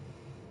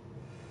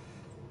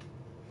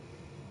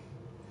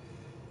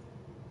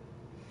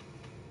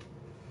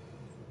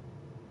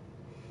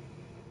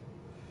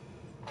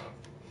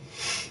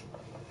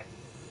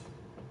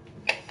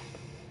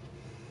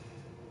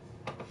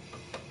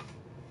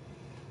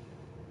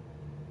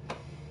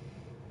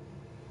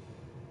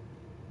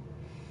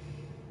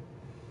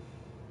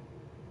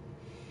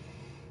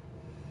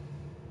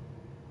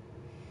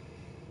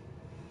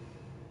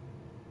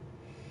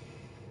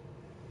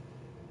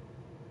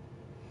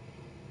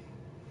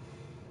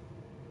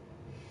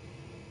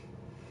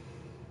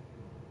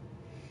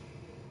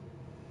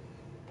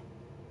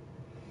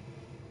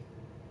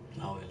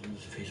 Now we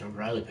lose the faceoff.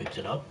 Riley picks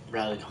it up.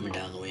 Riley coming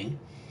down the wing.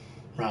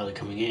 Riley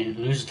coming in.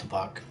 Loses the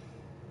puck.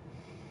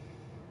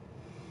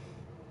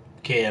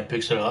 Kaya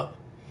picks it up.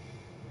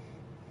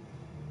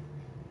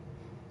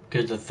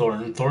 Gives it to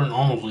Thornton. Thornton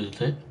almost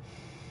loses it.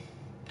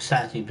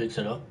 Stastny picks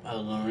it up out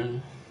of the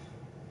ring.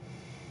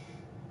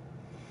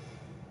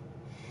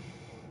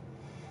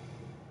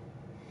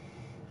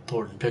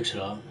 Thornton picks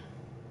it up.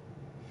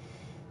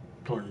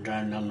 Thornton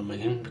driving down the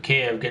wing.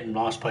 Kaya getting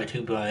lost by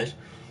 2 guys.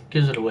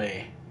 Gives it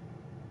away.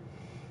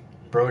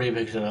 Brody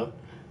picks it up.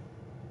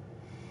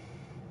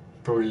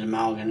 Brody to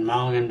Malgin.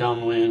 Malgin down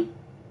the wing.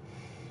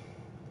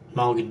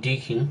 Malgin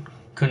deking.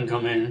 Couldn't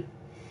come in.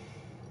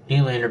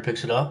 Nylander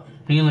picks it up.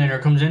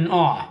 Nylander comes in.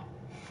 Aw!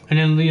 And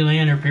then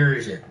Nylander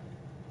parries it.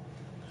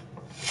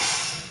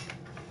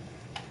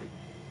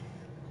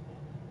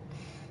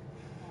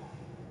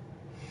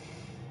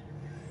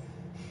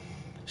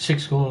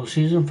 Sixth goal of the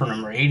season for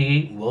number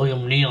 88,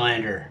 William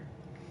Nylander.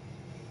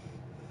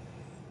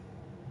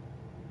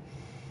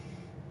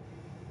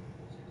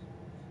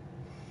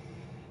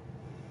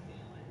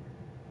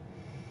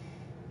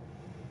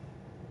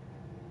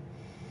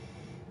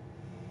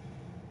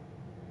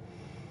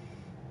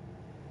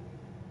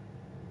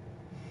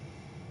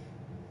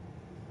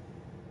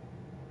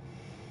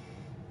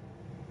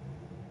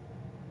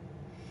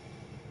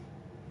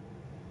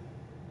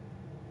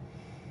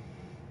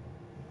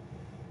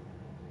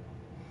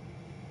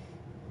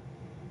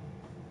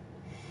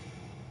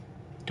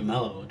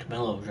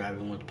 DeMello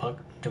driving with the puck.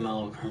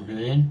 DeMello comes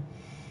in.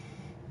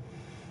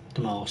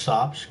 DeMello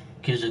stops.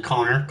 Gives it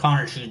Connor.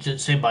 Connor shoots it.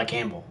 Saved by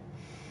Campbell.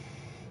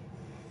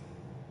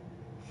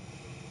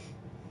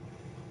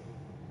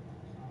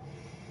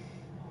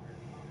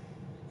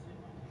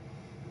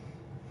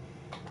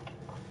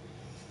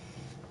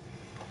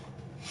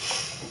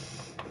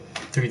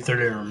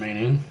 .330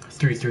 remaining.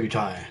 3-3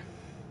 tie.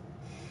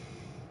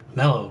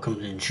 Mello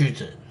comes in,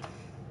 shoots it.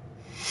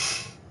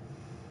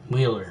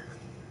 Wheeler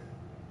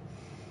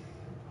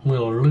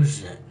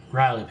loses it.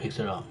 Riley picks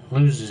it up.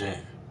 Loses it.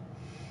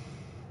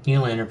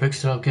 Nylander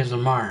picks it up, gives it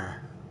to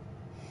Marner.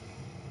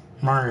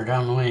 Marner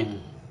down the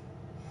wing.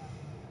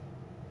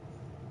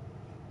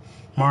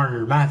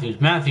 Marner, Matthews.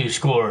 Matthews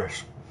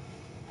scores.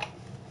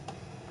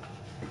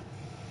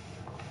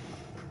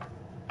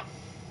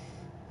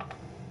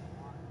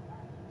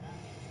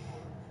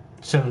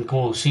 Seventh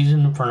goal of the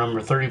season for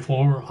number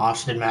 34,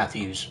 Austin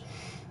Matthews.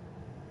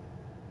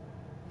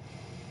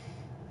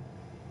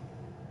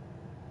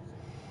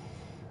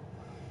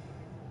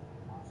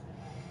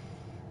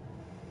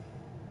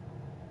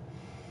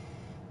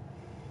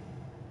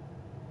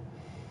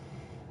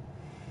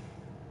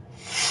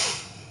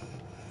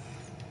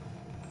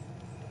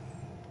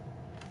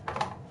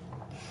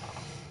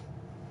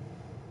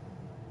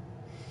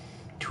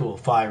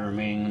 2:05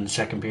 remaining in the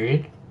second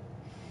period.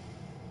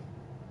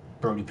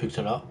 Brody picks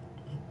it up.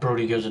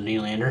 Brody gives it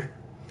Nylander.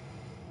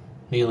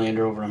 Nylander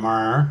over to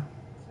Marner.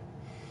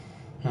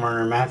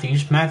 Marner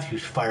Matthews.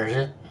 Matthews fires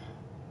it.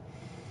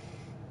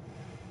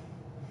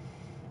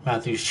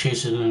 Matthews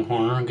chases in the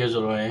corner and gives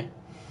it away.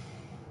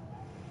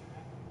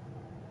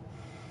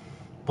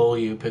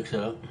 Beaulieu picks it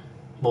up.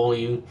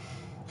 Beaulieu,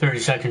 30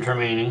 seconds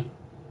remaining.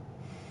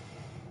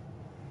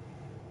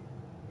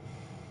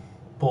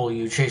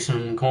 Beaulieu chasing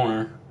in the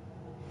corner.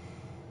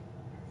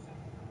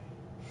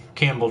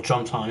 Campbell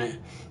jumps on it.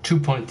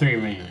 2.3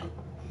 remaining.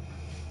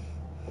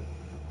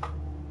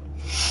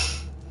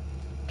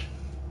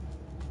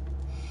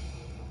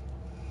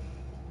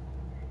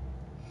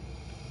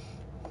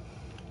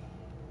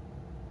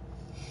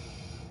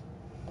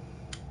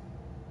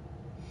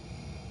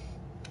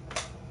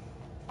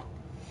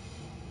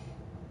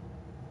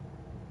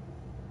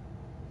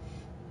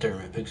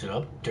 Dermott picks it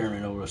up.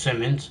 Dermott over to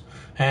Simmons.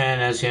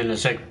 And that's the end of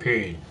the second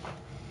period.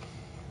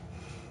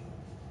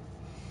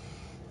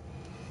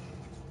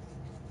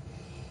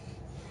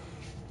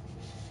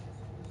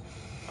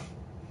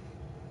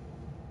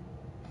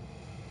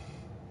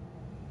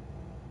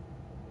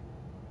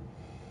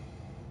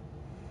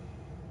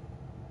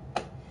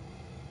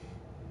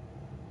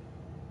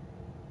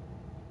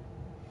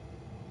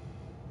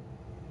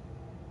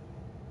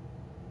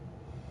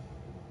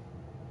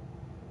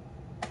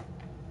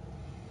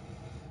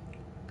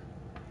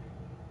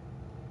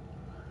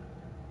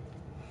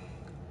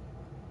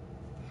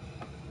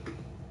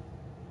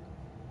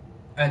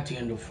 At the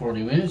end of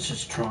 40 minutes,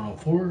 it's Toronto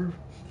 4,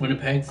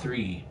 Winnipeg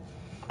 3.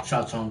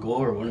 Shots on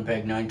goal are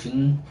Winnipeg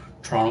 19,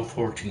 Toronto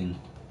 14.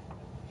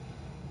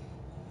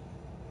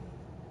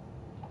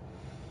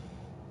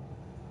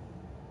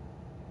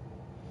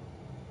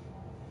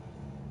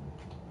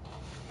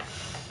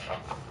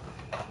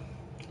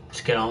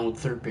 Let's get on with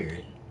the third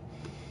period.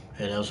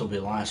 And this will be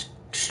the last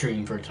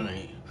stream for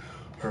tonight,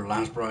 or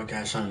last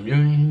broadcast I'm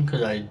doing,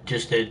 because I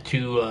just did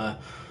two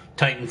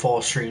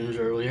Titanfall streams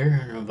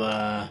earlier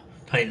of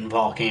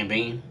Titanfall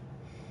campaign.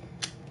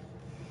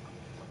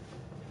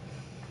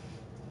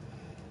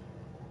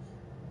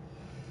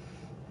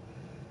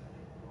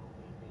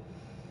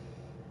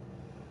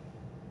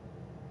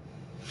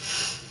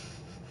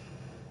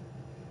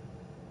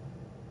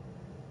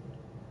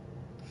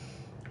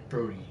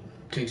 Brody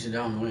takes it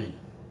down the lane.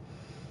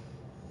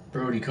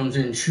 Brody comes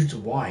in and shoots it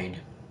wide.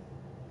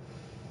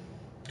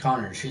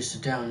 Connor chases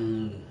it down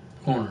in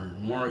the corner.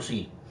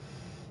 Morrissey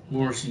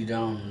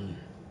down.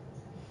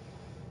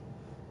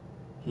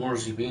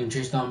 Morrissey being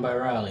chased down by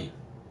Riley.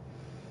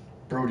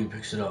 Brody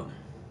picks it up.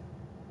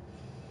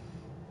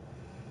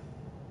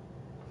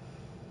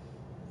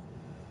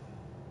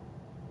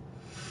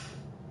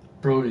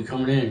 Brody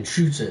coming in and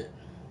shoots it.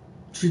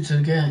 Shoots it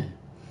again.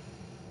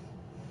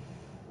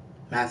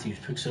 Matthews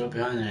picks it up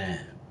behind the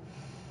net.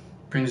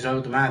 Brings it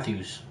out to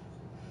Matthews.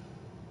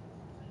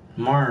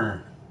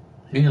 Marner.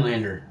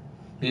 Nylander.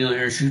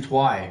 Nylander shoots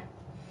wide.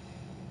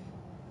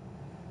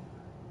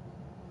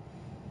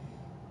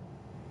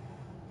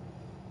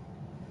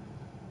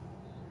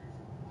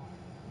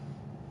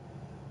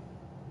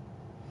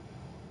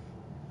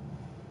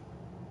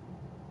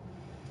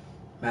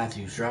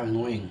 Matthews driving the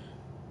wing.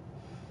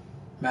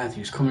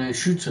 Matthews coming in,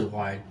 shoots it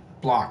wide.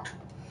 Blocked.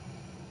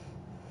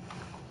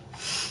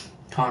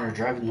 Connor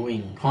driving the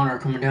wing. Connor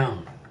coming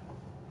down.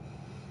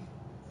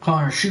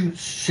 Connor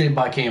shoots, saved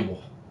by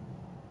Campbell.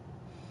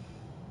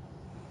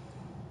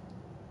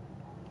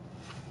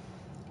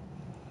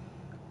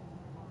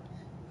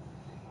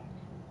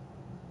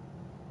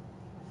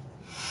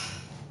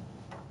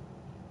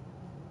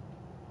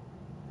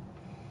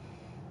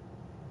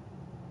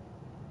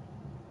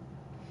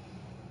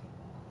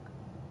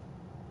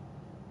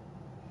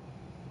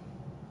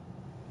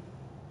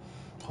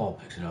 Hall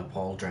picks it up.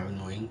 Hall driving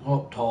the wing.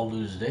 Oh, Hall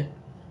loses it.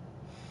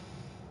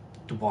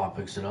 Dubois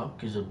picks it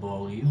up. Gives it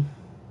Beaulieu.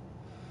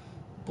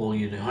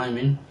 Beaulieu to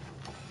Hyman.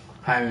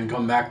 Hyman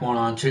come back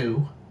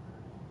 1-on-2.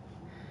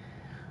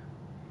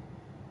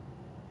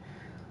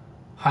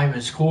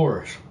 Hyman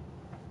scores.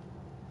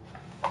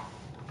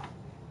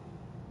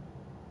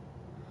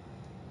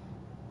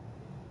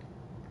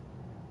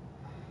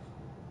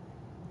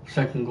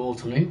 Second goal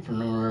tonight for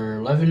number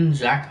 11,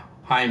 Zach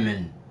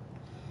Hyman.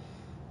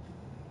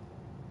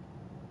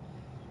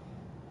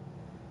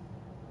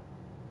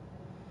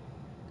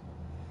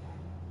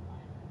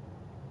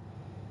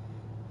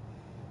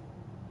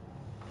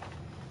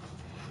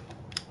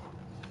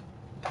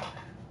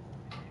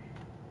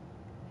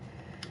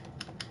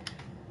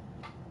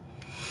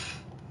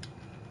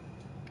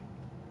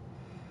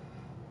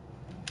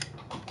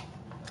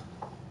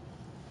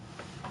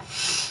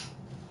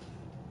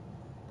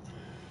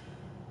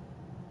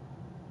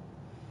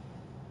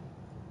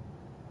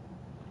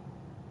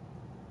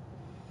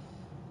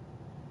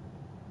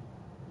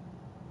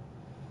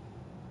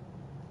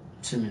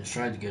 Simmons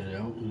tried to get it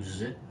out,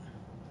 loses it.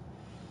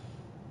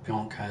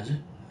 Pionk has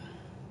it.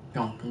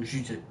 Pionk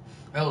shoots it.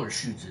 Eller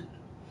shoots it.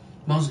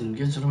 Muslin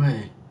gets it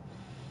away.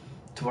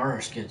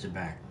 Tavares gets it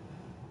back.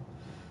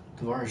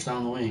 Tavares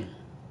down the wing.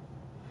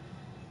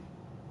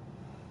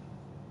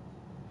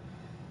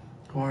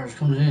 Tavares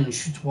comes in and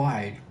shoots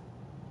wide.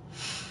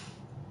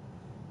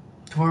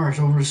 Tavares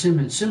over to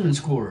Simmons. Simmons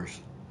scores.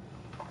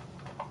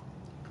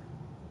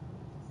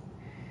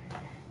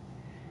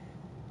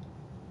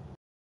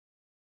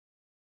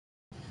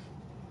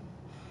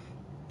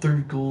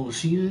 Third goal of the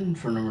season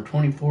for number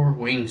 24,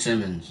 Wayne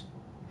Simmons.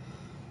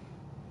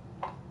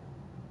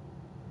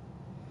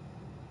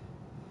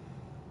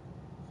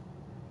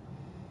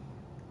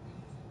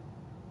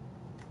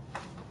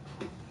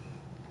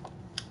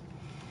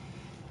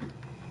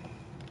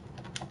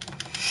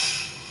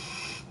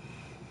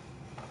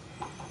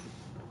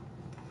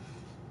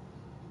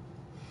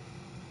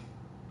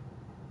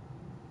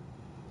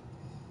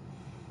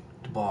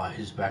 The ball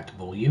is back to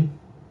Beaulieu.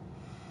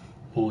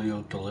 Beaulieu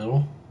up to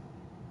Little.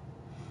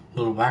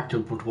 Little back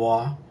to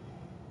Dubois.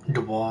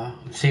 Dubois,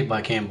 saved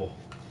by Campbell.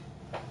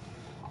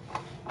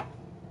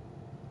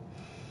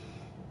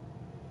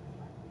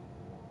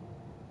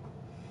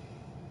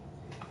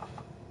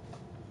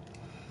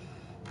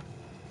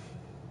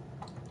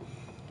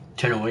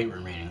 .10:08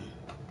 remaining.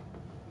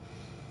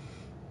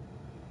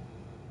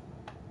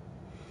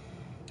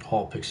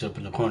 Hall picks it up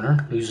in the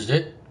corner, loses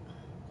it.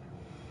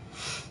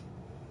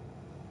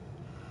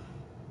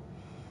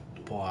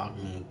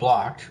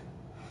 Blocked.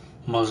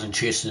 Muzzin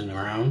chasing it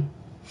around.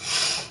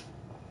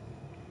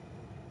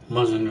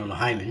 Muzzin on to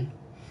Hyman.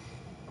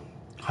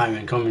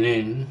 Hyman coming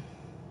in.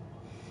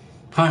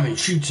 Hyman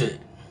shoots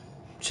it.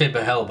 Saved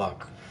by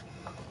Hellebuck.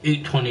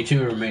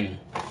 8:22 remaining.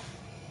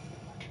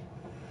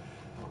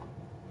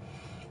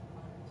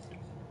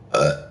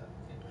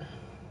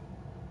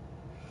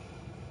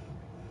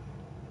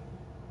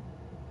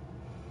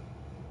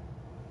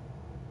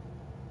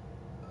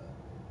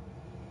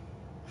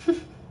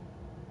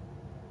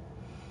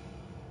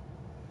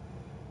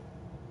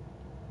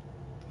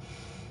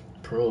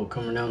 Pro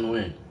coming down the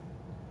wing.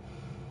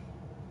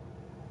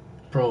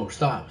 Pro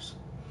stops.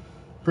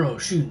 Pro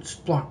shoots.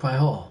 Blocked by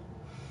Hall.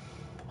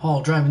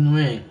 Hall driving the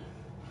wing.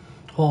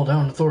 Hall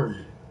down to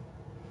Thornton.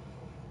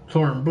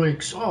 Thornton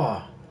breaks.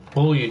 Oh,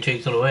 Beaulieu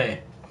takes it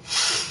away.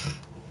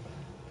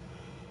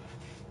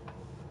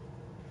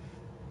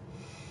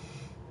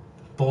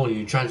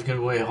 Beaulieu tries to get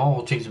away.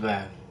 Hall takes it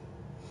back.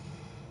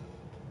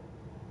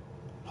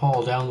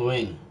 Hall down the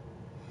wing.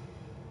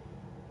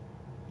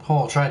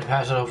 Hall tried to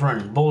pass it up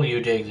front.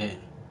 Beaulieu takes it.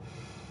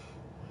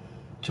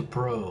 To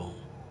Pro.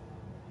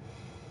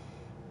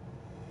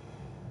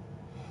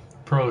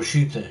 Pro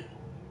shoots it.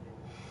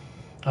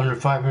 Under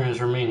 5 minutes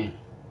remaining.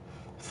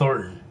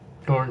 Thornton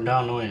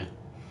down the wing.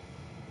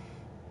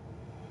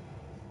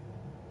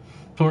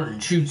 Thornton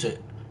shoots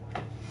it.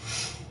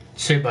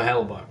 Saved by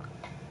Hellebuck.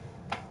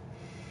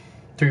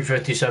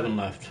 3:57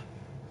 left.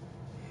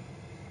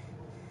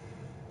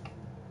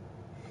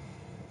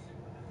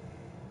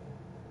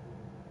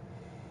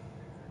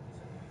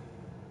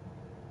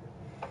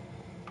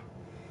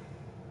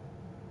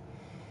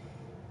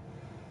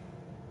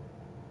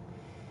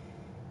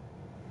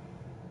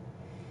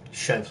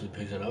 Shifley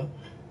picks it up.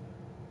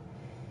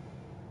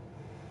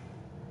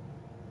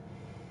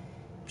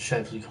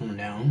 Shifley coming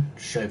down.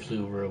 Shifley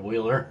over a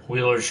Wheeler.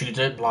 Wheeler shoots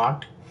it,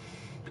 blocked.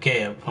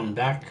 Okay, coming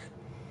back.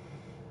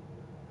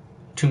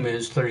 2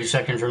 minutes, 30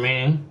 seconds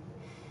remaining.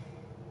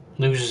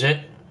 Loses it.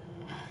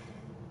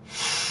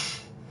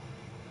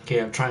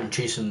 Okay, I'm trying to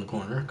chase it in the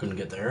corner. Couldn't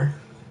get there.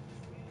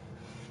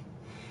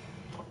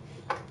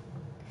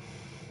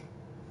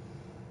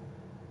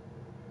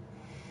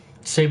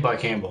 Saved by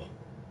Campbell.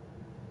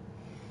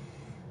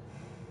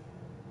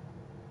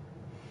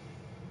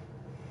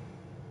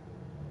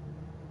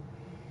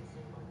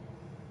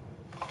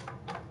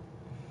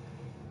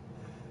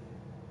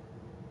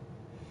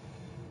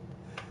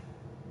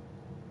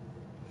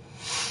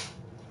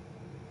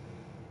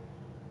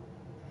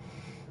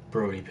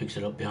 Brody picks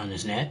it up behind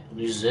his net,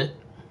 loses it.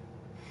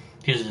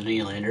 Gives it to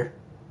Nylander.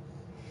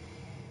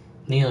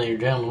 Nylander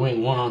down the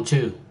wing,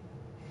 1-on-2.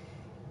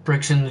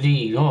 Breaks in the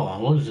D.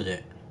 Oh, loses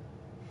it.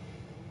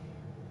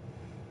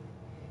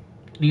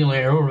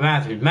 Nylander over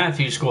Matthews.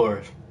 Matthews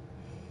scores.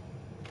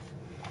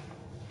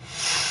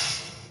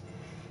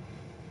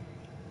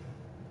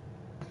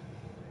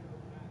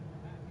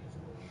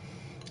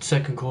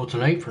 Second goal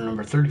tonight for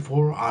number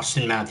 34,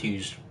 Austin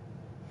Matthews.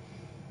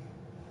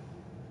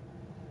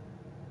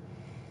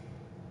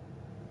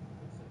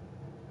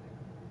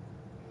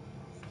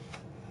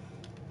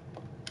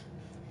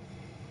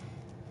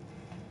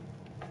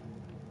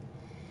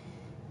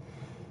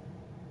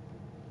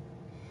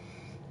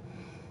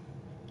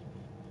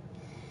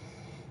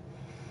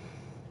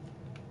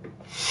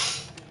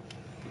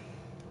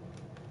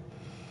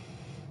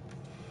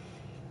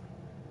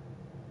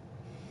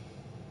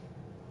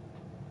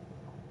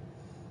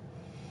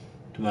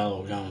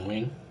 DeMello down the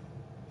wing.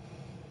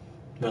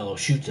 DeMello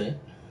shoots it.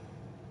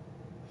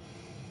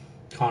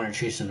 Connor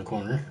chasing the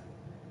corner.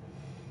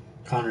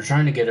 Connor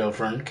trying to get out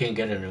front, can't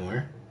get it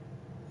anywhere.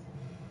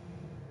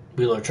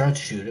 Wheeler tries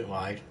to shoot it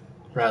wide.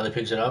 Riley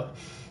picks it up.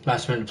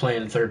 Last minute to play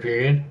in the third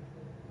period.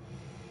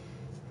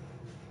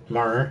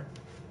 Marner.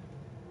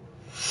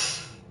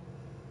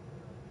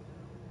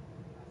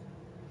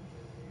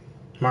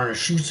 Marner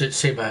shoots it,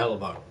 saved by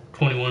Hellebuck.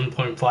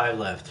 21.5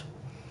 left.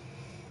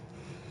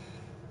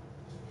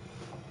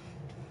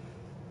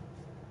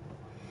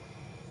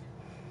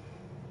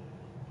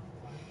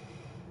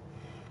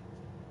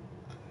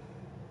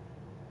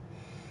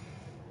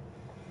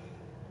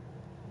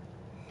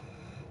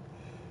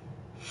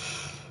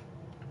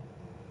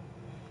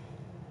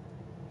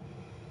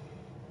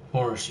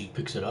 Morrissey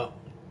picks it up.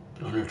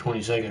 Under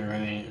 20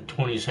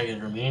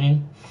 seconds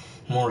remaining.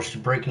 Morrissey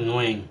breaking the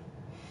wing.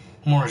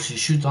 Morrissey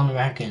shoots on the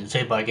backhand,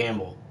 saved by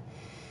Gamble.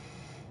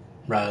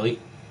 Riley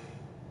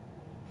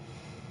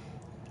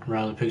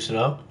picks it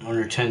up.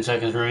 Under 10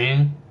 seconds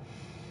remaining.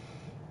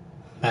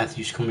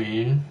 Matthews coming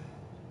in.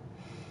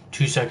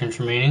 2 seconds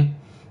remaining.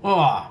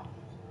 Oh!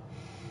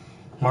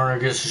 Marner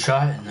gets a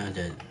shot, and that's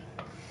it.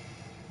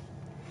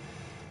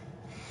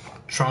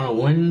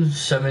 Toronto wins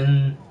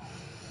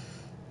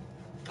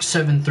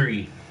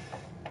 7-3.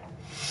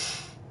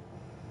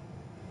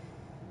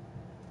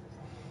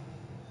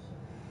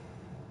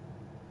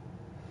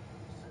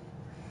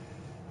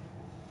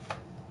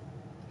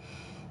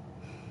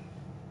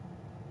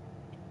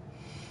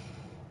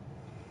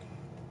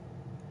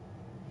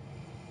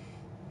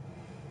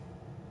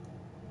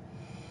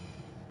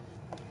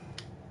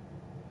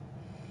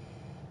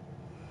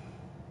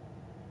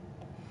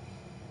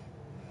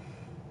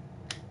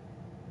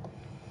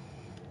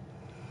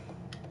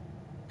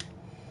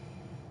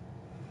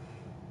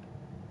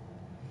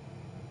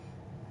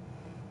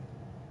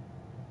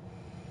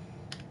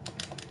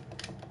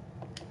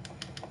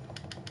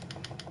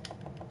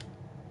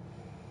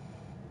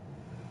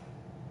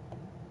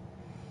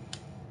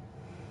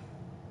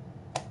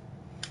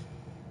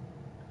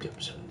 Yep,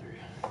 7-3.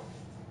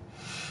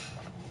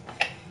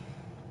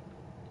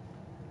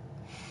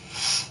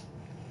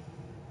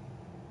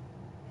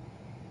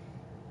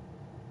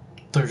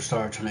 Third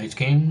star of tonight's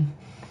game,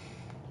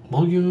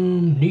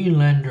 William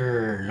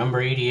Nylander, number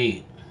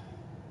 88.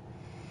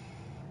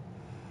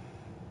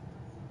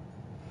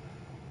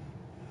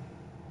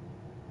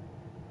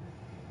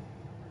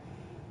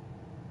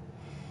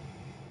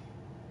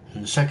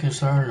 And the second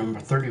star, number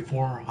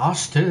 34,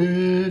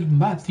 Austin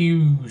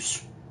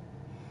Matthews.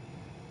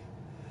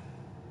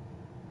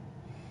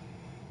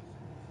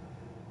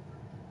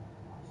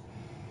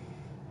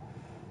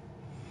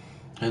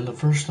 And the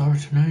first star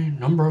tonight,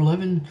 number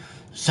 11,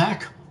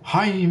 Zach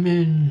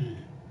Hyman.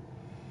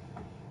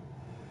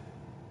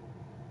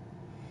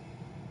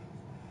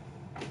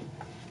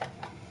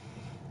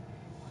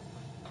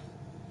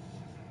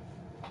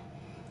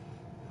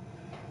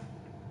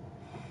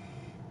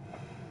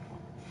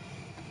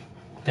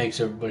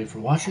 Thanks everybody for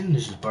watching.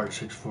 This is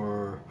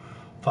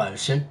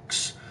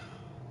Bart6456.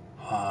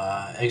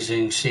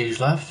 Exiting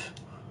stage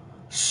left.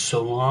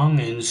 So long,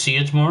 and see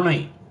you tomorrow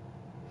night.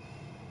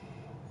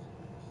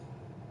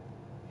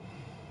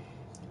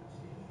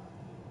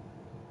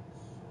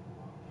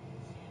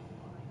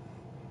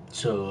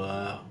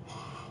 So,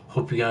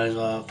 hope you guys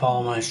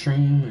follow my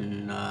stream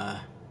and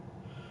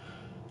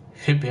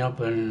hit me up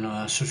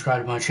and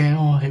subscribe to my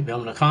channel. Hit me up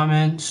in the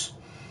comments.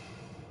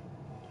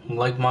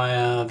 Like my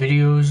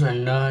videos,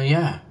 and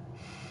yeah.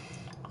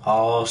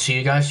 I'll see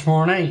you guys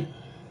tomorrow night.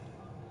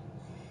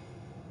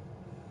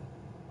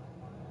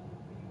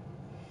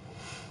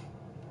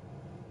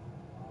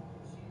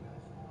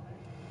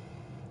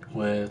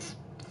 With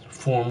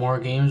 4 more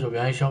games of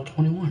NHL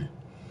 21.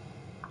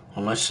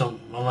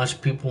 Unless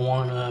people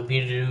want me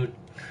to do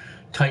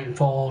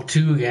Titanfall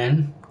 2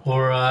 again,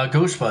 or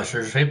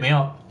Ghostbusters, hit me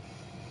up.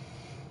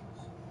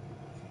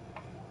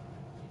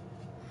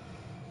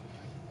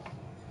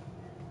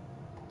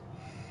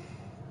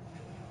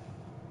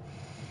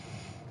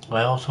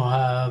 I also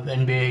have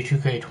NBA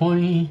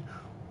 2K20,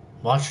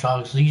 Watch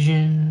Dogs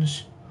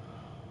Legions,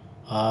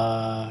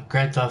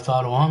 Grand Theft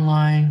Auto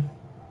Online,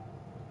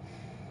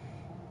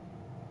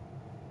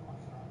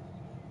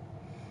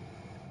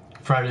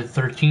 Friday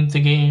the 13th the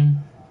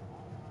game,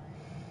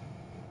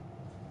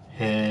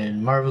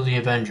 and Marvel the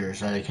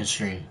Avengers that I can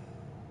stream.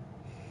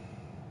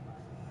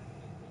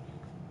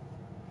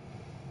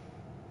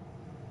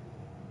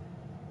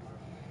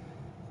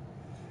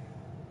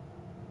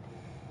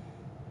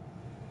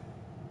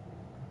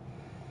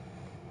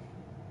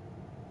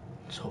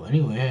 So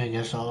anyway, I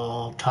guess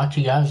I'll talk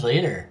to you guys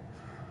later.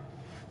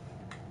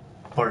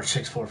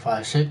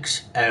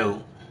 Bart6456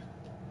 out.